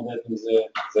גדול מתמודדת עם זה,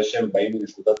 זה שהם באים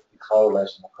מנקודת פתיחה אולי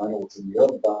שאנחנו היינו רוצים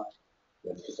להיות בה,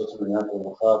 לתפיסות של מדינת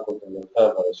רווחה, הכל טוב ויפה,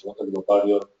 אבל השאלות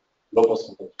הגלובליות לא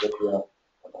פוסקות את אתיופיה,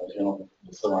 התהליכים לא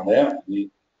פוסקים עליהם.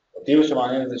 אותי מה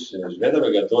שמעניין זה ששוודיה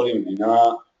בגדול היא מדינה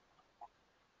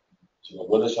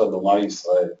שבגודל שלה דומה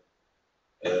לישראל.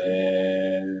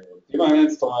 אותי מעניין,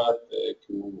 זאת אומרת,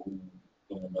 כי הוא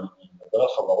מדבר על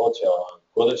חברות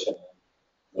שהגודל שלהם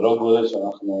זה לא גודל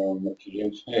שאנחנו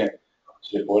מכירים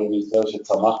שפועל בישראל,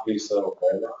 שצמח בישראל או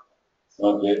כאלה. זאת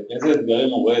אומרת, איזה אתגרים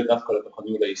הוא רואה דווקא לתוך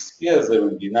הניהול העסקי הזה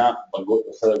במדינה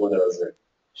בסדר גודל הזה,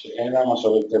 שאין לה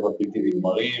משאבי טבע בלתי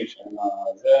נגמרים, שאין לה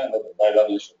זה, ודאי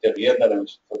לנו יש יותר ידע, לנו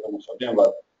יש יותר משאבים, אבל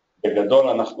בגדול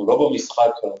אנחנו לא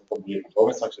במשחק של ארצות הברית, לא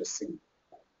במשחק של סין.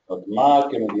 זאת אומרת, מה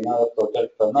כמדינה יותר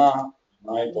קטנה,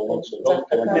 מה היתרונות שלו?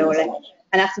 מעולה.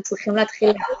 אנחנו צריכים להתחיל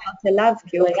לעלות אליו,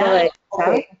 כי הוא כבר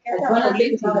קצר. אז בוא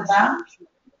נתחיל את הדבר.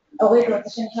 אורית, רוצה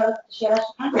שנשאל את השאלה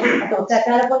שלך? אתה רוצה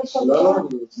אתה לבוא לשאול?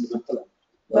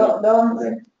 לא,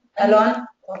 אלון,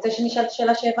 אתה רוצה שנשאל את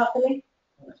השאלה שהעברת לי?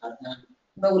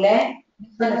 מעולה.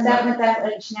 ננסה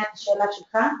בינתיים שנייה את השאלה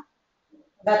שלך.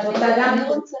 ואת רוצה גם...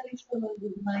 אני רוצה לשאול על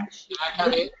דוגמה אישית.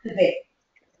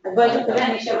 אז בואי תתקבל,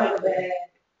 אני אשאל את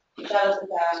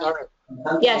Sorry.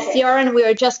 Yes, Göran, we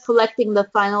are just collecting the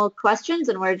final questions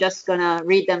and we're just going to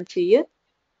read them to you.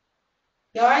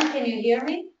 Göran, can you hear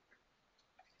me?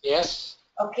 Yes.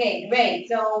 Okay, great.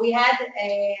 So we had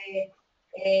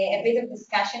a bit of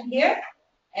discussion here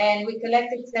and we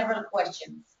collected several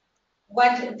questions.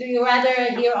 What do you rather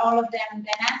hear all of them and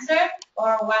then answer,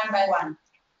 or one by one?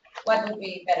 What would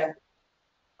be better?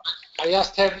 I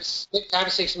just have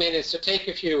 6 minutes to take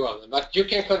a few of them, but you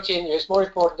can continue. It's more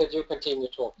important that you continue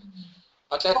talking.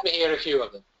 But let me hear a few of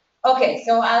them. Okay,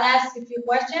 so I'll ask a few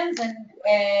questions and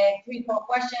 3-4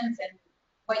 questions, and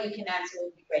what you can answer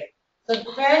would be great. So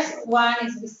the first one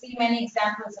is we see many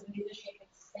examples of leadership and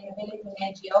sustainability in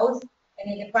NGOs and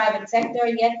in the private sector,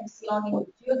 yet we see only a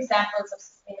few examples of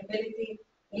sustainability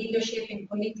leadership in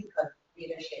political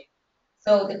leadership.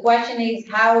 So the question is,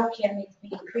 how can it be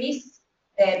increased,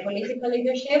 the political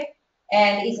leadership,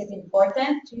 and is it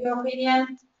important to your opinion?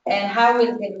 And how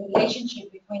will the relationship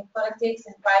between politics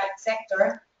and private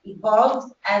sector evolve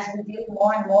as we deal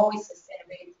more and more with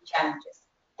sustainability challenges?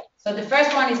 So the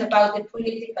first one is about the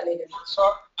political leadership.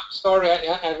 Sorry,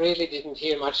 I really didn't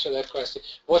hear much of that question.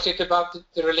 Was it about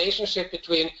the relationship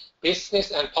between business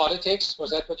and politics? Was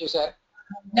that what you said?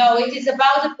 No, it is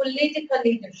about the political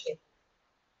leadership.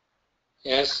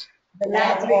 Yes. את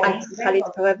צריכה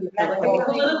להתקרב למיקרופון.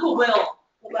 Political will.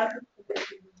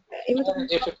 Very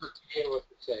difficult to hear what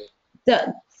you say.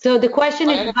 So the question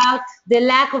is about the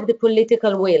lack of the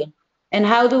political will, and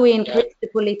how do we increase the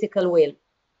political will?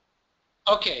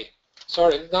 Okay,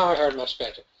 sorry, now I heard much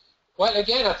better. Well,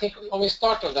 again, I think when we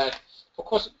start on that, of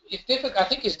course, it's difficult. I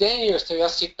think it's dangerous to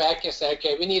just sit back and say,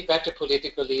 okay, we need better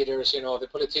political leaders, you know, the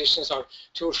politicians are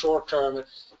too short-term,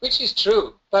 which is true.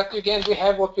 But again, we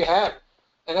have what we have.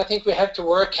 And I think we have to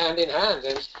work hand in hand.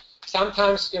 And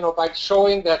sometimes, you know, by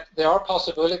showing that there are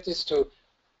possibilities to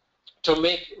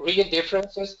make real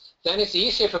differences, then it's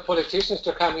easier for politicians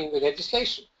to come in with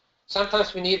legislation.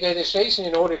 Sometimes we need legislation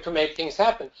in order to make things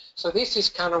happen. So this is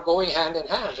kind of going hand in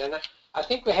hand. And I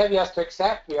think we have just to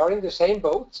accept we are in the same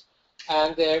boat,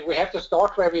 and we have to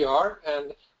start where we are.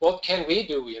 And what can we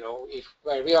do, you know, if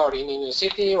where we are in a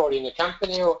city or in a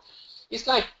company? Or it's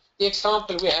like the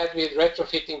example we had with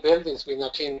retrofitting buildings with our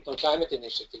Clinton Climate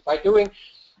Initiative. By doing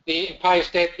the Empire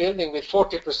State Building with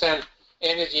 40%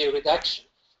 energy reduction,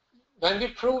 when we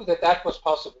proved that that was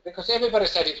possible, because everybody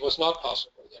said it was not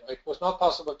possible, you know, it was not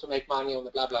possible to make money on the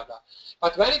blah, blah, blah.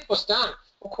 But when it was done,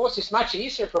 of course, it's much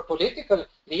easier for political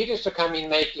leaders to come in,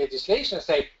 make legislation, and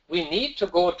say, we need to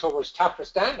go towards tougher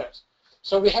standards.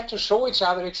 So we have to show each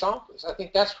other examples. I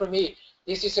think that's, for me,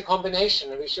 this is a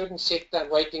combination, and we shouldn't sit and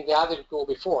waiting the other to go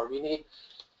before. We need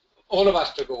all of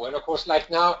us to go. And of course, like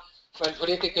now, when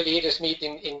political leaders meet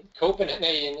in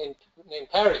Copenhagen, in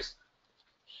Paris,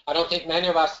 I don't think many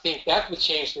of us think that will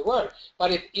change the world,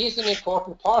 but it is an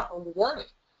important part of the journey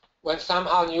when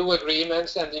somehow new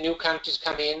agreements and the new countries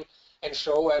come in and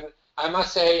show. And I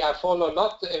must say, I follow a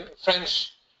lot of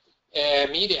French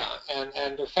media,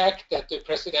 and the fact that the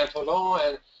President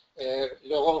Hollande and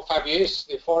Laurent Fabius,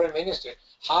 the foreign minister,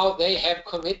 how they have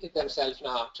committed themselves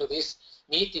now to this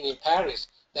meeting in Paris,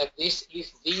 that this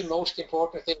is the most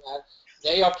important thing.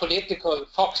 they are political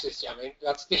foxes, I mean,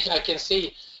 but still I can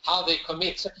see how they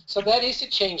commit. So that is a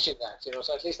change in that, you know,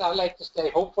 so at least I like to stay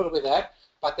hopeful with that,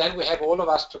 but then we have all of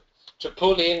us to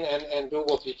pull in and do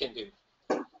what we can do.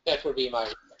 That would be my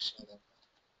reflection.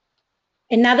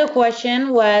 Another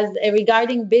question was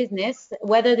regarding business,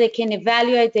 whether they can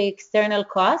evaluate the external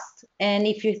cost, and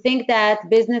if you think that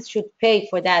business should pay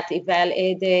for that,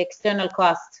 the external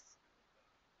cost.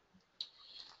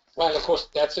 Well, of course,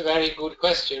 that's a very good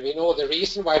question. We know the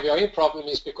reason why we are in problem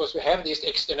is because we have these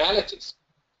externalities,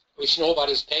 which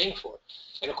nobody's paying for,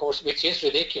 and of course, which is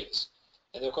ridiculous.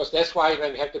 And of course, that's why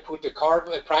when we have to put the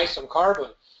price on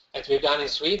carbon, as we've done in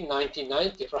Sweden,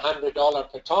 1990 for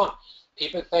 $100 per ton,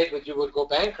 people said that you would go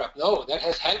bankrupt. No, that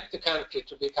has helped the country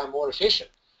to become more efficient.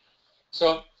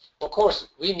 So, of course,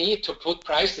 we need to put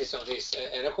prices on this,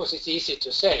 and of course, it's easy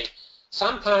to say.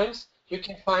 Sometimes you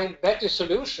can find better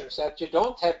solutions that you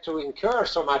don't have to incur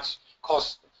so much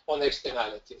cost on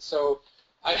externalities. So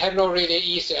I have no really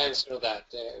easy answer to that.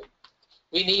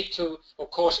 We need to, of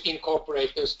course,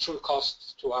 incorporate those true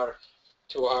costs to our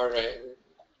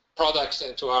products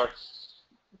and to our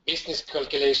business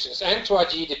calculations and to our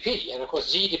GDP. And of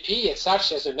course, GDP as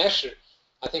such as a measure,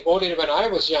 I think already when I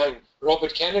was young,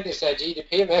 Robert Kennedy said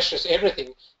GDP measures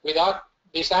everything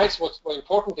besides what's more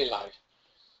important in life.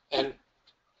 And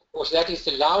of course, that is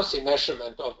the lousy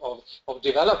measurement of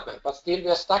development, but still we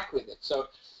are stuck with it. So,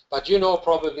 but you know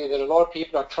probably that a lot of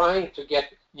people are trying to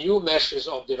get new measures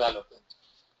of development.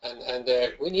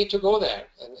 And we need to go there.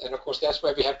 And of course, that's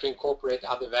where we have to incorporate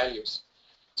other values.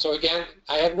 So again,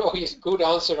 I have no good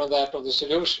answer on that, on the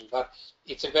solution, but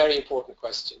it's a very important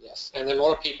question, yes. And a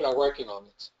lot of people are working on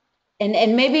it.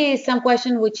 And maybe some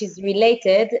question which is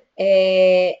related.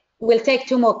 We'll take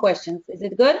 2 more questions. Is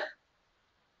it good?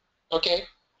 Okay.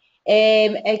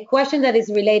 A question that is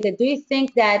related. Do you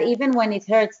think that even when it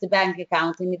hurts the bank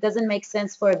account and it doesn't make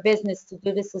sense for a business to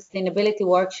do the sustainability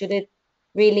work, should it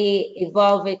really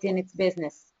evolve it in its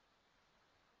business?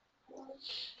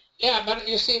 Yeah, but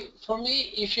you see, for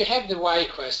me, if you have the why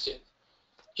question,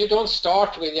 you don't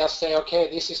start with just say, okay,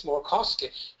 this is more costly.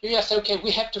 You just say, okay,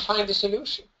 we have to find a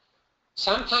solution.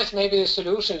 Sometimes maybe the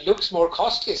solution looks more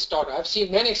costly. I've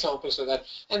seen many examples of that,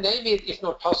 and maybe it's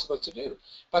not possible to do.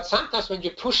 But sometimes when you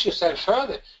push yourself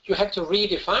further, you have to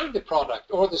redefine the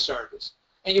product or the service,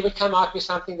 and you will come out with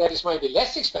something that is maybe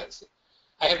less expensive.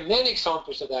 I have many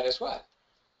examples of that as well.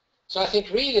 So I think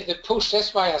really the push,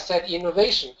 that's why I said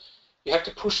innovation. You have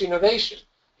to push innovation,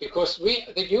 because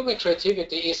the human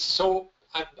creativity is so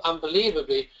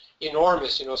unbelievably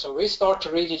enormous, you know, so we start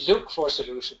to really look for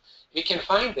solutions. We can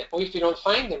find them, or if we don't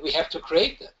find them, we have to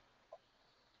create them.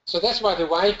 So that's why the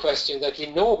why question, that we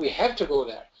know we have to go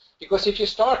there. Because if you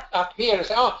start up here and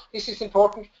say, oh, this is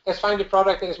important, let's find a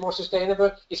product that is more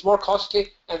sustainable, it's more costly,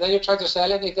 and then you try to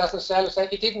sell it, it doesn't sell, say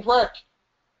it didn't work.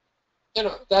 You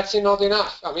know, that's not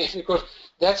enough. I mean, because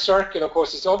that circle, of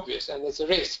course, is obvious, and it's a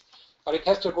risk. But it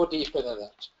has to go deeper than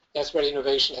that. That's where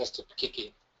innovation has to kick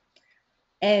in.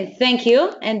 Thank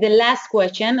you. And the last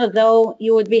question, although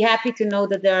you would be happy to know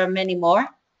that there are many more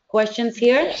questions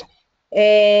here. Yes.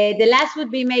 The last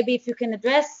would be maybe if you can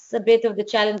address a bit of the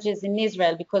challenges in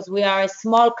Israel, because we are a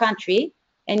small country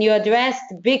and you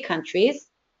addressed big countries,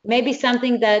 maybe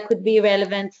something that could be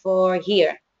relevant for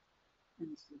here.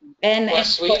 Well,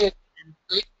 Sweden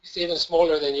is even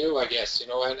smaller than you, I guess, you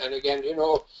know, and again, you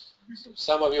know,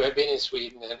 some of you have been in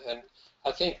Sweden, and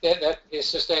I think that the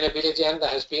sustainability agenda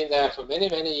has been there for many,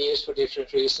 many years for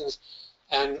different reasons.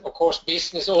 And of course,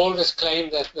 business always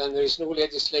claim that when there is new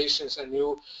legislations and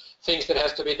new things that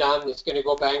has to be done, it's going to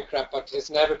go bankrupt, but it's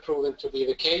never proven to be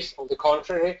the case. On the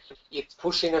contrary, it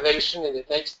pushes innovation and it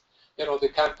makes, you know, the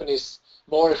companies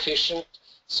more efficient.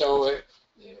 So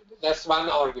that's one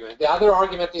argument. The other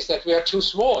argument is that we are too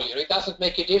small. You know, it doesn't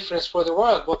make a difference for the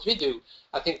world what we do.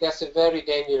 I think that's a very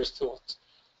dangerous thought,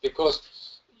 because,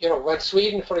 you know, when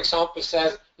Sweden, for example,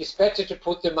 says it's better to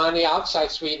put the money outside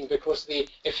Sweden because the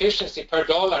efficiency per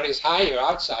dollar is higher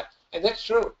outside, and that's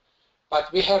true.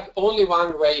 But we have only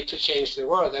one way to change the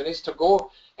world, and it's to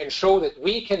go and show that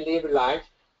we can live a life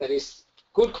that is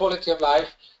good quality of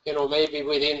life, you know, maybe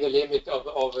within the limit of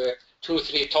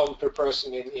 2-3 tons per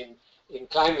person in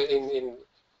climate, in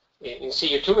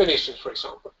CO2 emissions, for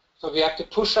example. So we have to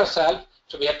push ourselves,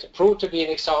 so we have to prove to be an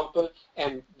example,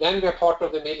 and then we're part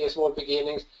of the million small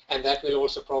beginnings, and that will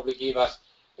also probably give us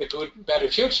a good, better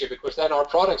future, because then our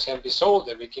products can be sold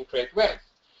and we can create wealth.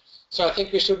 So I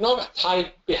think we should not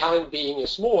hide behind being a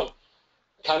small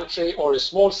country or a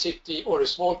small city or a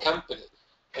small company.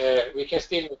 We can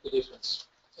still make a difference.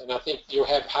 And I think you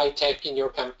have high tech in your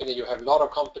company, you have a lot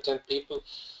of competent people,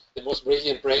 the most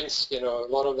brilliant brains, you know, a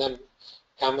lot of them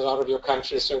comes out of your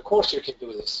country, so of course you can do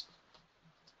this.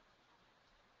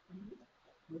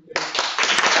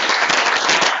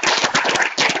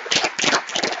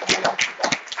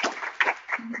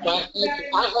 But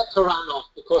I have to run off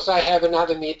because I have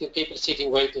another meeting, people sitting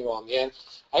waiting on me. And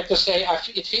I have to say,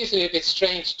 it feels a little bit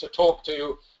strange to talk to you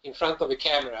in front of a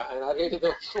camera, and I really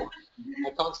don't know.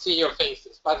 I can't see your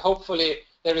faces, but hopefully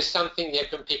there is something you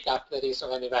can pick up that is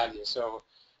of any value. So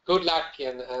good luck,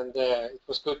 and it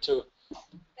was good to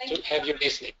have you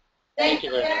listening. Thank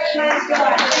you very much.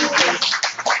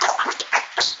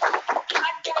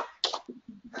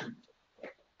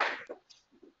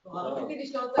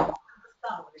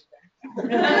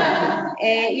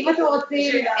 אם אתם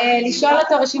רוצים לשאול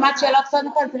אותו רשימת שאלות,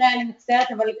 קודם כל, תראה, אני מצטערת,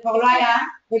 אבל כבר לא היה,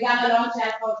 וגם אלון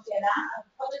שהיה פה שאלה.